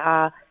vast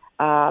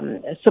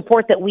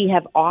support that we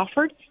have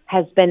offered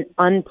has been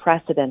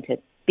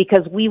unprecedented,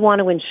 because we want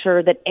to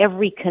ensure that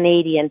every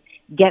Canadian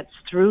gets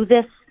through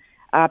this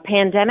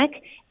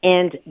pandemic,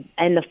 and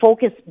the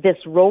focus, this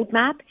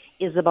roadmap,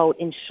 is about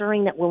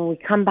ensuring that when we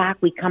come back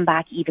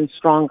even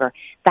stronger.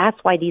 That's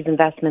why these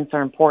investments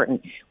are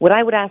important. What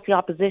I would ask the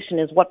opposition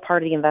is, what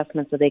part of the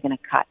investments are they going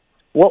to cut?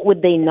 What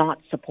would they not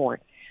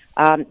support?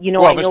 Well,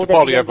 Mr.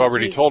 Poilievre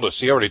already told us.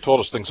 He already told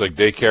us things like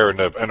daycare and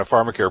a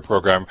pharmacare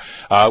program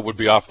would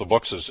be off the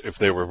books if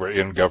they were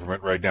in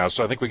government right now.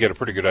 So I think we get a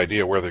pretty good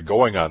idea where they're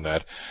going on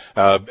that.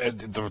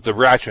 The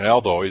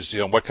rationale, though, is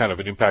what kind of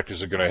an impact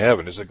is it going to have,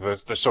 and is it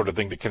the sort of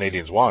thing that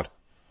Canadians want?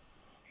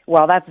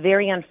 Well, that's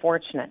very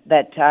unfortunate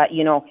that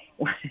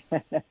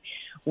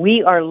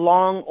we are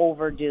long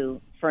overdue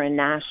for a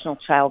national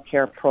child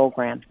care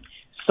program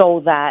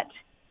so that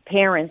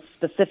parents,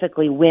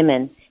 specifically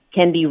women,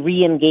 can be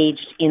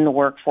re-engaged in the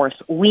workforce.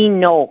 We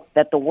know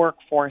that the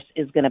workforce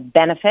is going to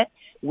benefit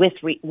with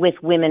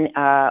women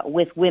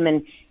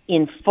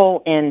in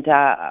full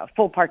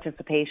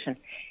participation.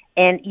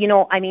 And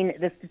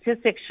the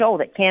statistics show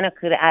that Canada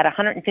could add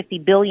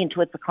 $150 billion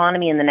to its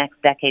economy in the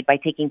next decade by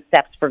taking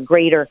steps for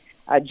greater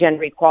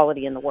gender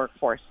equality in the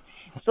workforce.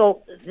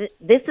 So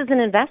this is an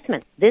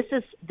investment.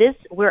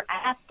 We're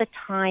at the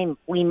time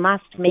we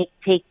must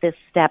take this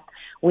step.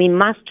 We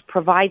must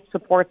provide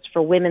supports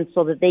for women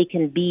so that they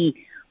can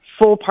be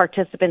full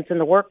participants in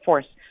the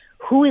workforce.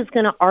 Who is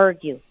going to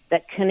argue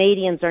that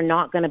Canadians are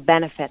not going to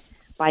benefit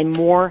by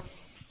more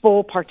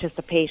full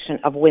participation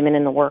of women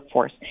in the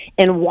workforce?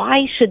 And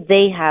why should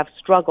they have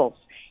struggles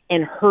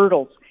and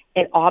hurdles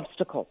and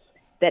obstacles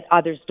that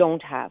others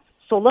don't have?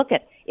 So look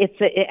at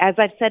as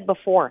I've said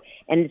before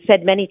and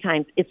said many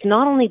times, it's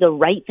not only the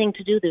right thing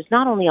to do, there's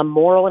not only a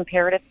moral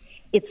imperative,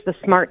 it's the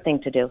smart thing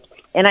to do.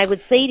 And I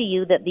would say to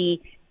you that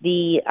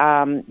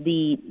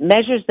the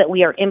measures that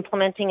we are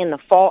implementing in the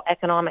fall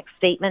economic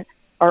statement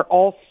are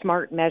all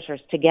smart measures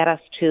to get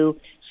us to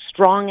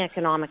strong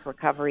economic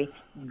recovery,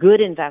 good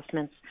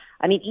investments.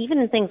 I mean, even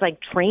in things like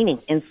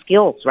training and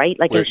skills, right?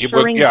 Like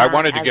ensuring I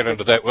wanted to get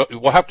into that.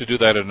 We'll have to do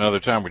that at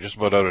another time. We're just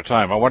about out of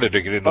time. I wanted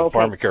to get into the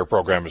pharmacare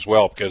program as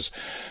well, because,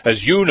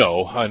 as you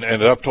know, and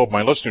I've told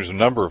my listeners a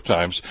number of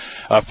times,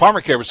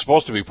 pharmacare was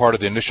supposed to be part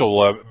of the initial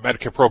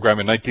Medicare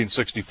program in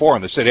 1964,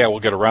 and they said, yeah, we'll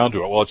get around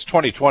to it. Well, it's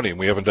 2020, and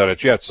we haven't done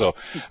it yet, so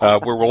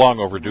we're long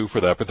overdue for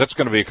that. But that's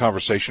going to be a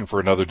conversation for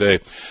another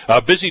day.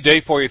 Busy day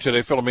for you today,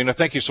 Philomena.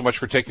 Thank you so much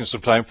for taking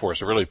some time for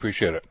us. I really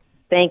appreciate it.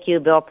 Thank you,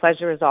 Bill.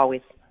 Pleasure as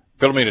always.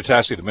 Philomena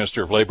Tassi, the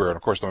Minister of Labour, and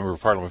of course the Member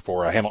of Parliament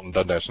for Hamilton,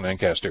 Dundas, and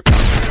Ancaster.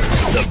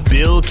 The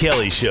Bill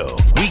Kelly Show,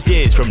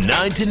 weekdays from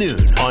 9 to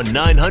noon on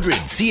 900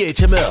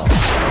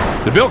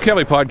 CHML. The Bill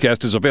Kelly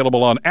Podcast is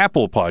available on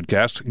Apple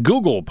Podcast,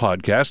 Google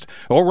Podcast,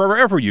 or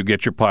wherever you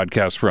get your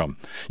podcasts from.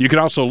 You can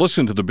also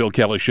listen to The Bill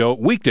Kelly Show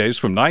weekdays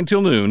from 9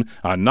 till noon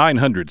on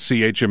 900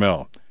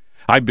 CHML.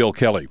 I'm Bill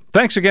Kelly.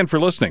 Thanks again for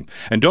listening,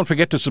 and don't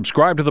forget to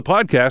subscribe to the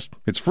podcast.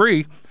 It's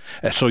free.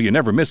 so you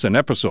never miss an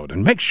episode.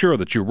 And make sure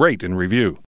that you rate and review.